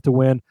truck lift to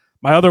win.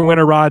 My other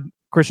winner, Rod,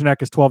 Christian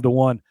Eckes,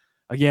 12-1.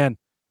 Again,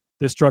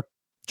 this truck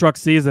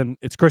season,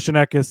 it's Christian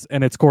Eckes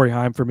and it's Corey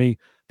Heim for me.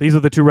 These are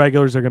the 2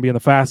 regulars. They're going to be in the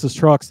fastest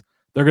trucks.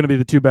 They're going to be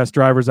the 2 best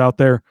drivers out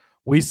there.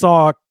 We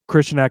saw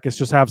Christian Eckes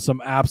just have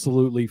some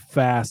absolutely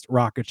fast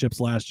rocket ships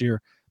last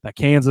year. That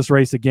Kansas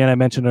race, again, I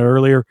mentioned it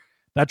earlier.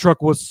 That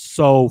truck was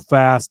so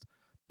fast,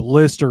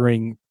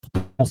 blistering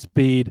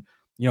speed.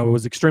 It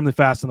was extremely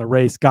fast in the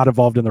race, got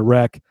involved in the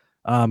wreck,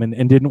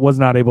 and was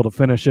not able to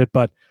finish it.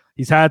 But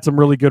he's had some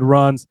really good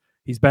runs.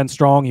 He's been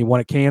strong. He won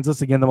at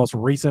Kansas, again, the most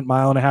recent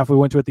mile and a half we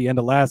went to at the end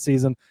of last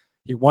season.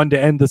 He won to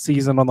end the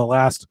season on the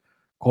last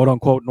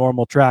quote-unquote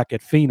normal track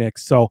at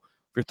Phoenix. So if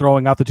you're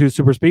throwing out the 2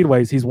 super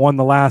speedways, he's won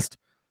the last,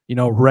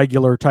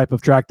 regular type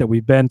of track that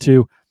we've been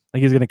to. I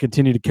think he's going to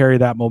continue to carry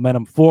that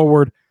momentum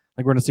forward. I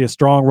think we're going to see a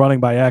strong running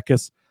by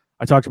Eckes.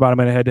 I talked about him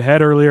in a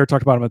head-to-head earlier,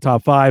 talked about him in the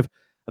top 5.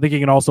 I think he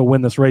can also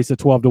win this race at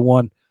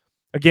 12-1.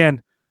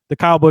 Again, the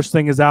Kyle Busch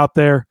thing is out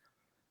there.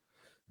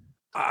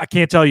 I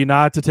can't tell you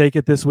not to take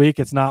it this week.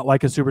 It's not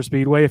like a super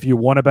speedway. If you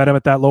want to bet him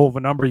at that low of a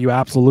number, you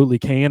absolutely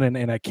can,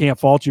 and I can't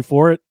fault you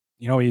for it.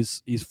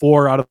 He's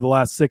 4 out of the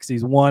last 6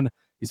 he's won.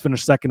 He's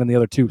finished second in the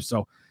other 2.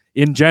 So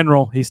in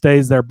general, he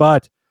stays there.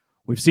 But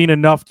we've seen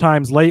enough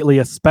times lately,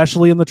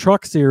 especially in the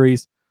truck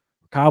series,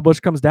 Kyle Busch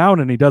comes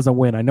down and he doesn't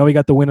win. I know he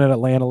got the win at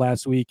Atlanta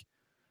last week.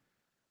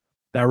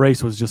 That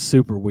race was just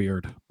super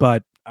weird.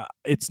 But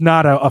it's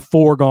not a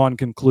foregone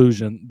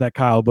conclusion that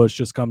Kyle Busch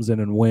just comes in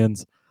and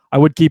wins. I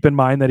would keep in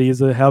mind that he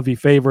is a heavy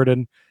favorite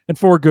and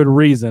for good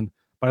reason.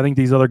 But I think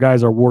these other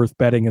guys are worth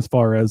betting as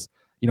far as,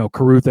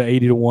 Caruth at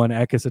 80-1,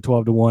 Eckes at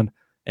 12-1,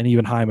 and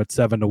even Heim at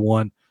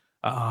 7-1.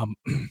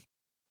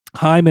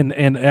 Heim and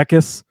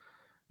Eckes,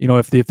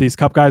 if these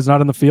Cup guys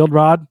not in the field,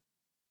 Rod,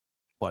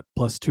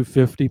 plus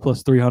 250,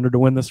 plus 300 to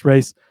win this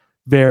race,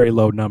 very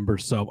low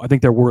numbers. So I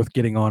think they're worth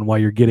getting on while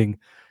you're getting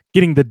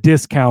the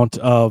discount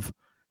of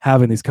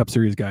having these Cup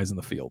Series guys in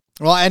the field.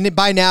 Well, and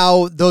by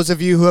now, those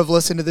of you who have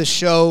listened to this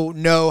show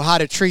know how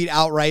to treat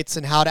outrights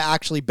and how to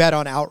actually bet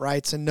on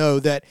outrights and know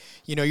that,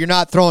 you're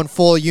not throwing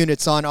full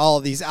units on all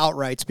of these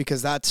outrights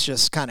because that's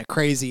just kind of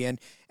crazy.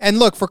 And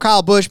look, for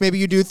Kyle Busch, maybe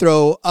you do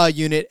throw a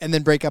unit and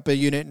then break up a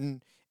unit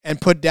and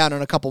put down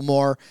on a couple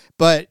more.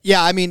 But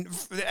yeah, I mean,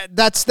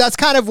 that's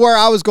kind of where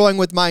I was going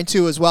with mine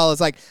too, as well.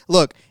 As like,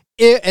 look,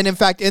 and in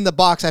fact, in the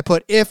box, I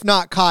put, if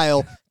not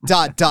Kyle, ...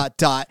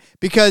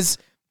 because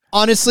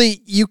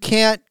honestly, you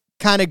can't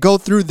kind of go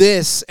through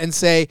this and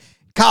say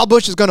Kyle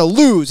Busch is going to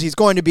lose. He's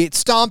going to be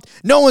stomped.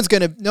 He's not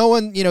going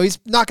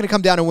to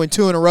come down and win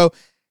 2 in a row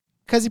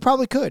because he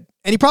probably could.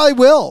 And he probably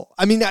will.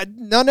 I mean,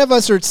 none of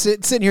us are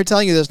sitting here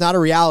telling you there's not a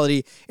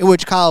reality in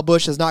which Kyle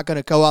Busch is not going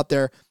to go out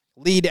there,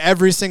 lead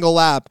every single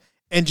lap,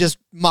 and just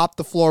mop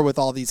the floor with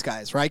all these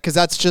guys, right? Because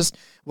that's just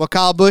what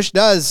Kyle Busch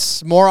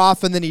does more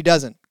often than he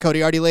doesn't.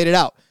 Cody already laid it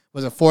out.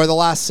 Was it 4 of the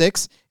last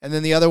 6? And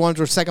then the other ones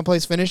were second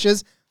place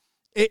finishes.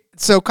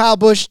 So Kyle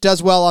Busch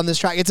does well on this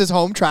track. It's his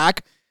home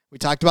track. We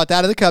talked about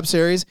that in the Cup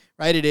Series,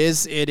 right? It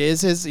is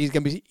his. He's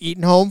going to be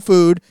eating home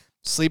food,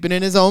 sleeping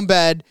in his own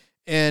bed,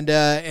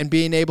 and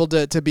being able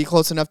to be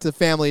close enough to the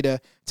family to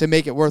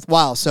make it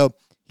worthwhile. So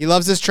he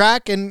loves this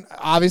track, and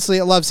obviously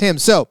it loves him.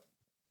 So,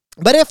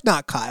 but if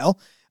not Kyle,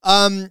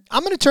 I'm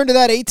going to turn to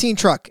that 18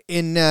 truck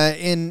in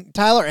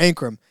Tyler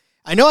Ankrum.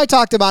 I know I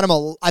talked about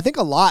him I think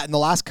a lot in the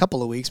last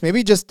couple of weeks,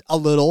 maybe just a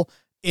little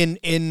in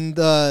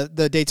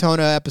the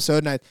Daytona episode,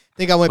 and I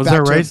think I went back to...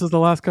 Was there races the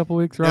last couple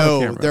of weeks? Right?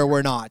 No, there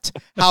were not.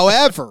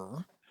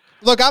 However,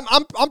 look,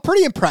 I'm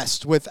pretty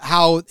impressed with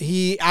how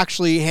he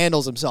actually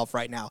handles himself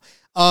right now.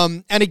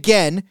 And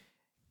again,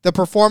 the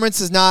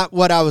performance is not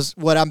what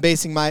I'm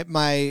basing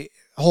my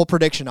whole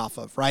prediction off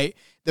of, right?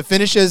 The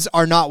finishes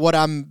are not what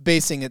I'm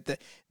basing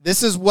it.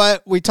 This is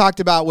what we talked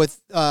about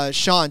with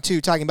Sean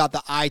too, talking about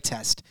the eye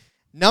test.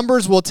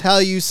 Numbers will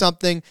tell you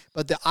something,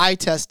 but the eye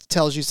test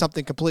tells you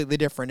something completely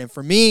different. And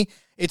for me,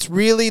 it's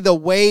really the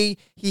way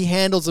he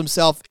handles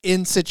himself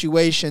in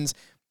situations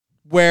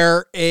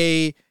where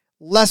a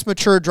less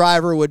mature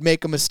driver would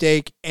make a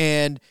mistake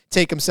and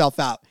take himself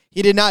out.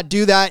 He did not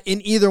do that in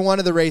either one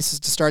of the races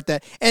to start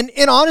that. And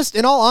in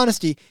all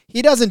honesty,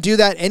 he doesn't do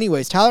that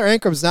anyways. Tyler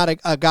Ankram's not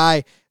a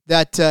guy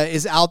that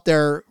is out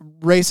there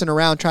racing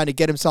around trying to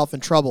get himself in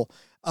trouble.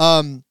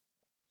 And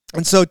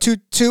so two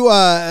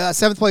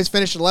 7th place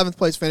finish, 11th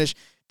place finish,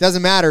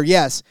 doesn't matter,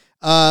 yes.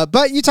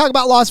 But you talk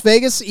about Las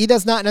Vegas, he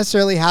does not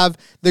necessarily have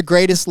the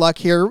greatest luck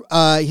here.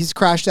 He's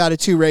crashed out of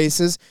 2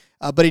 races,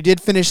 but he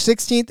did finish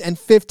 16th and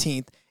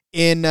 15th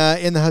in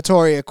the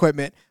Hattori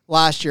equipment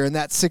last year in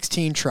that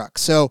 16 truck.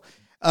 So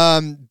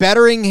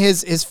bettering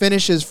his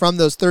finishes from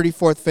those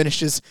 34th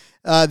finishes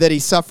that he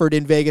suffered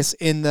in Vegas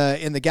in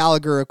the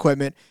Gallagher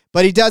equipment.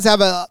 But he does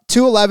have a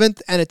 2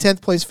 11th and a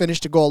 10th place finish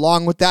to go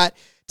along with that.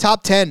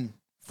 Top 10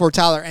 for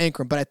Tyler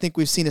Ankrum, but I think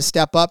we've seen a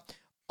step up.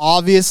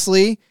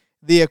 Obviously,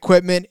 the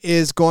equipment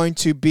is going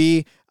to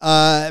be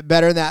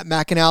better than that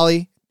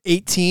McAnally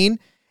 18.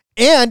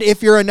 And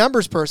if you're a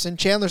numbers person,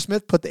 Chandler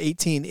Smith put the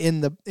 18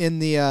 in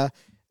the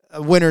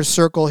winner's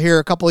circle here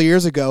a couple of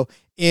years ago.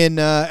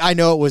 I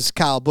know it was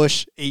Kyle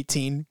Busch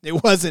 18.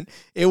 It wasn't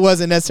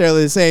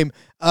necessarily the same.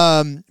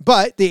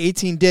 But the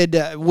 18 did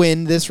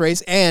win this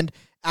race and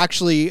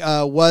actually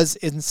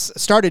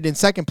started in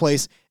second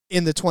place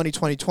in the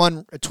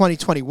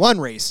 2021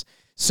 race.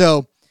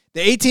 So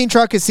the 18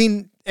 truck has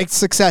seen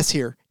success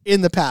here in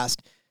the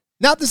past.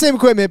 Not the same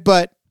equipment,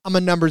 but I'm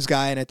a numbers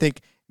guy, and I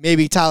think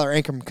maybe Tyler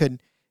Ankrum can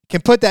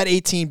put that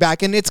 18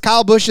 back. And it's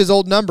Kyle Busch's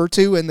old number,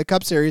 too, in the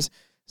Cup Series.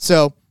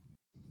 So,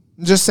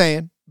 just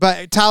saying.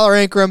 But Tyler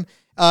Ankrum,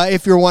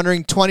 if you're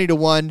wondering,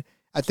 20-1,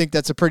 I think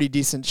that's a pretty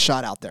decent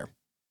shot out there.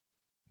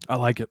 I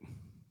like it.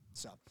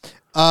 So,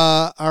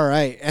 all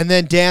right. And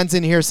then Dan's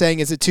in here saying,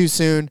 is it too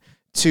soon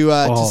to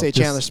say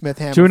Chandler Smith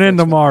hammer? Tune in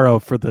tomorrow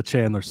for the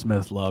Chandler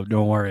Smith love.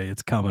 Don't worry,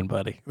 it's coming,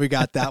 buddy. We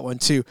got that one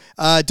too.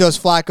 Dos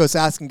Flacos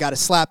asking, got to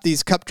slap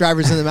these Cup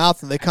drivers in the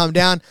mouth when they come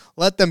down.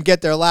 Let them get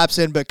their laps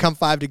in, but come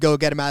 5 to go,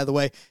 get them out of the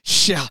way.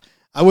 Yeah,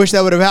 I wish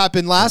that would have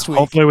happened last week.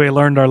 Hopefully we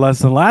learned our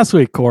lesson last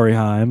week, Corey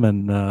Heim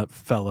and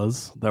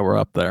fellas that were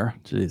up there.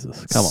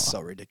 Jesus, come on. So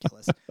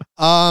ridiculous.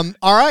 All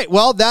right,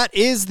 well, that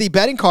is the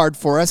betting card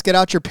for us. Get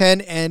out your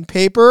pen and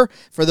paper.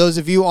 For those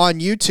of you on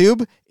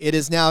YouTube, it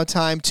is now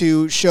time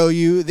to show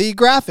you the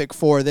graphic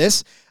for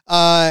this.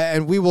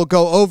 And we will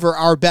go over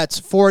our bets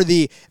for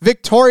the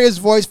Victoria's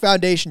Voice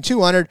Foundation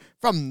 200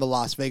 from the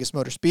Las Vegas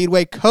Motor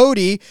Speedway.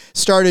 Cody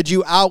started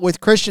you out with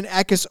Christian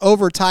Eckes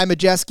over Ty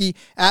Majeski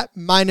at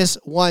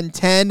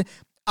 -110.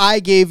 I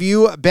gave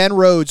you Ben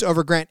Rhodes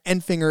over Grant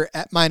Enfinger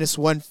at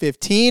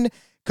 -115.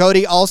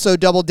 Cody also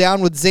doubled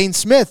down with Zane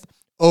Smith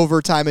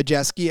over Ty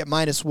Majeski at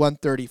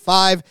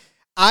 -135.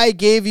 I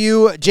gave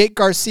you Jake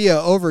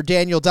Garcia over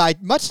Daniel Dye,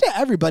 much to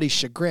everybody's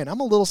chagrin. I'm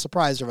a little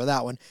surprised over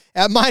that one,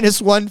 at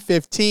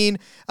 -115.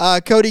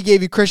 Cody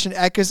gave you Christian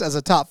Eckes as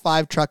a top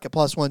 5 truck at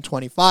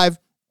 +125.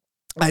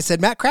 I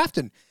said Matt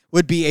Crafton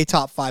would be a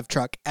top 5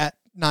 truck at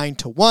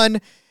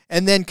 9-1.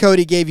 And then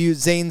Cody gave you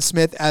Zane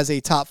Smith as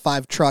a top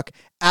 5 truck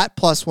at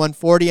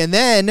 +140. And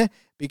then,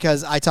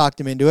 because I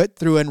talked him into it,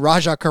 threw in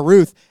Raja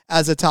Caruth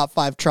as a top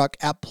 5 truck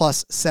at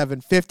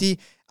 +750.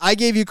 I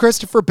gave you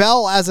Christopher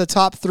Bell as a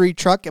top 3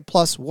 truck at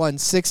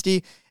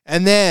 +160.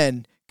 And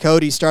then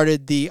Cody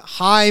started the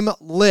Heim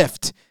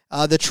lift,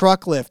 the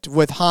truck lift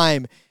with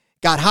Heim.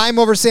 Got Heim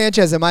over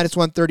Sanchez at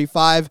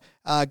 -135.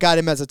 Got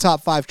him as a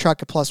top 5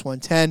 truck at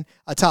 +110,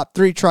 a top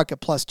 3 truck at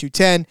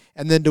 +210,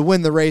 and then to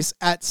win the race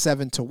at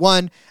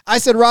 7-1. I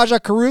said Raja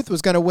Caruth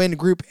was going to win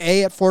Group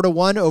A at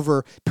 4-1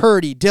 over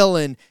Purdy,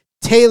 Dillon,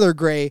 Taylor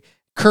Gray,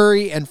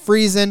 Curry, and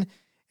Friesen.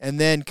 And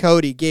then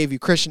Cody gave you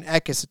Christian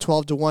Eckes at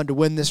 12-1 to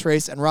win this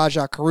race, and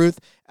Raja Caruth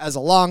as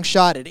a long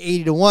shot at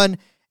 80-1.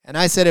 And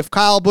I said if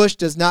Kyle Busch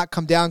does not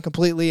come down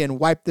completely and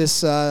wipe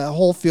this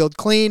whole field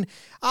clean,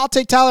 I'll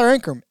take Tyler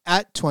Ankrum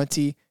at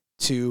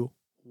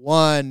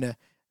 20-1.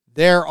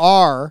 There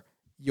are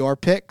your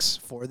picks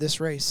for this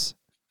race.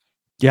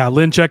 Yeah,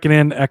 Lynn checking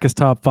in. Eckes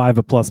top 5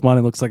 at plus money.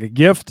 Looks like a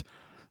gift.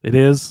 It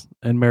is.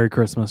 And Merry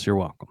Christmas. You're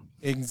welcome.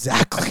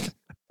 Exactly.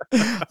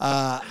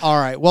 All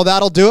right. Well,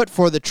 that'll do it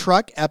for the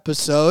truck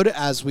episode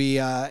as we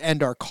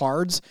end our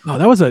cards. Oh,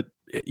 that was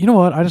you know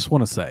what? I just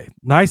want to say,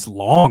 nice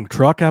long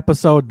truck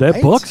episode. That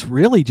Right? books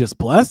really just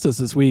blessed us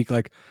this week.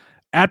 Like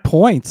at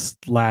points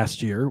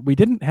last year, we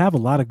didn't have a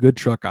lot of good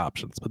truck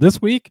options, but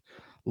this week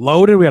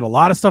loaded. We had a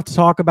lot of stuff to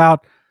talk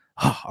about.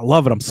 Oh, I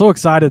love it. I'm so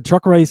excited.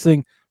 Truck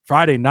racing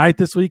Friday night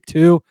this week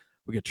too.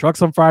 We get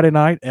trucks on Friday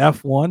night.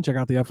 F1. Check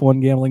out the F1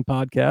 Gambling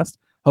Podcast,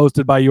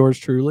 hosted by yours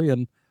truly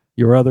and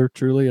your other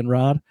truly and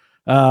Rod.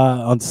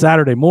 On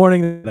Saturday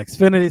morning,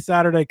 Xfinity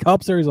Saturday,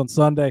 Cup Series on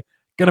Sunday.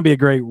 Going to be a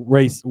great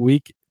race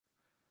week.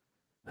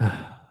 Going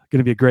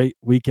to be a great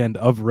weekend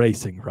of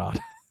racing,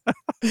 Rod.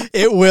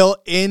 It will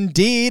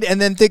indeed.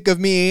 And then think of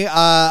me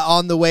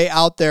on the way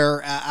out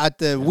there at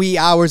the wee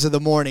hours of the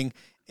morning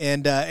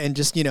and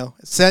just,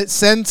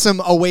 send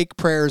some awake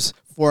prayers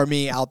for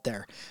me out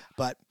there.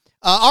 But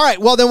all right,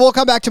 well, then we'll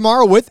come back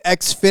tomorrow with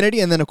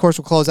Xfinity. And then, of course,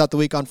 we'll close out the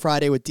week on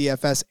Friday with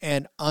DFS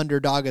and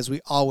Underdog as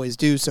we always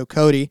do. So,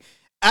 Cody,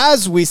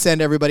 as we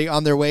send everybody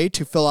on their way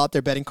to fill out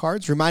their betting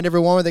cards, remind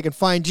everyone where they can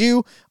find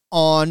you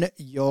on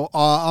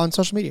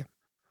social media.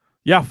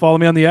 Yeah, follow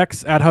me on the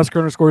X at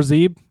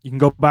Husker_Zeeb. You can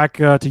go back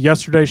to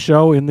yesterday's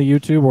show in the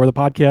YouTube or the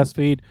podcast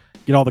feed.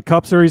 Get all the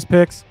Cup Series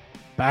picks.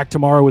 Back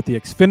tomorrow with the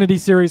Xfinity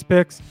Series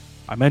picks.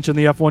 I mentioned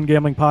the F1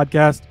 Gambling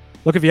Podcast.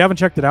 Look, if you haven't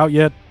checked it out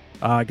yet,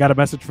 I got a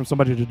message from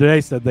somebody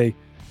today, said they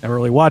never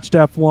really watched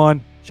F1.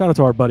 Shout out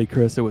to our buddy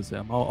Chris. It was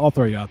him. I'll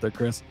throw you out there,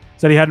 Chris.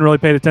 Said he hadn't really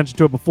paid attention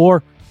to it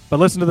before, but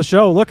listen to the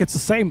show. Look, it's the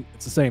same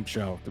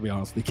show, to be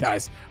honest with you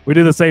guys. We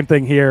do the same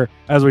thing here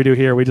as we do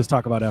here. We just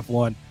talk about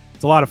F1.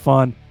 It's a lot of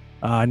fun.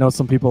 I know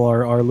some people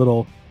are a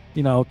little,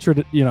 not sure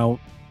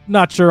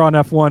on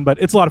F1,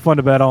 but it's a lot of fun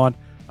to bet on.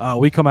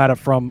 We come at it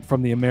from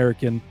the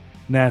American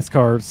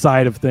NASCAR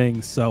side of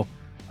things. So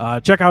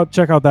check out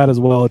that as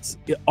well. It's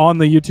on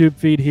the YouTube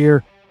feed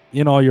here,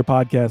 in all your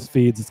podcast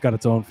feeds. It's got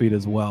its own feed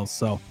as well.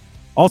 So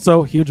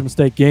also, Huge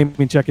Mistake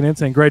Gaming checking in,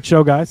 saying great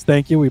show, guys.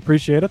 Thank you. We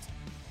appreciate it.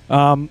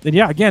 And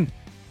yeah, again,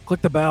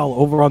 click the bell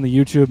over on the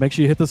YouTube. Make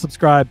sure you hit the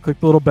subscribe, click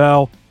the little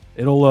bell.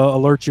 It'll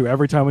alert you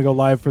every time we go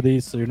live for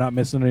these, so you're not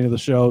missing any of the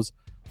shows.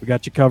 We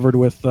got you covered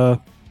with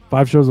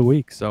 5 shows a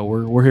week, so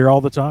we're here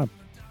all the time.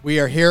 We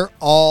are here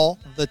all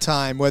the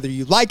time, whether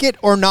you like it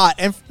or not,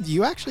 and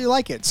you actually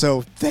like it.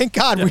 So thank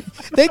God,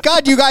 thank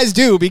God you guys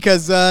do,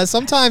 because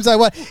sometimes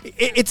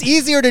it's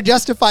easier to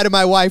justify to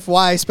my wife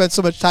why I spend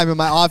so much time in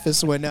my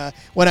office when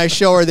I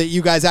show her that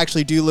you guys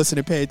actually do listen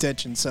and pay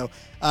attention. So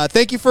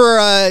thank you for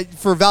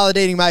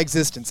validating my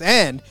existence.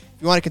 And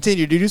if you want to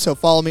continue to do so,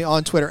 follow me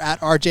on Twitter at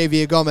RJ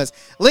Villagomez.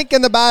 Link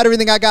in the bio,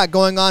 everything I got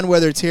going on,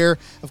 whether it's here,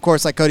 of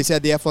course, like Cody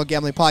said, the F1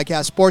 Gambling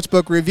Podcast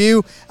Sportsbook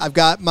Review. I've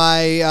got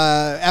my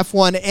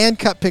F1 and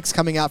Cup picks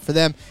coming out for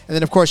them. And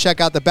then, of course, check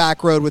out the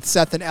Back Road with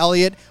Seth and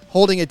Elliott,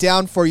 holding it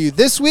down for you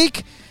this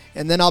week.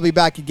 And then I'll be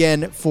back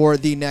again for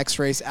the next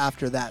race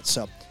after that.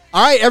 So,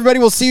 all right, everybody,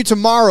 we'll see you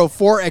tomorrow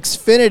for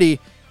Xfinity.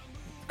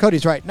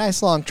 Cody's right.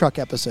 Nice long truck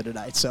episode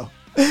tonight. So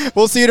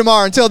we'll see you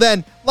tomorrow. Until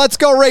then, let's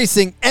go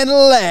racing and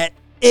let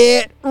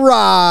it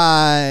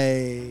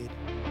ride.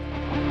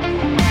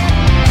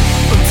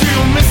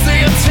 Until miss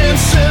the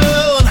attention.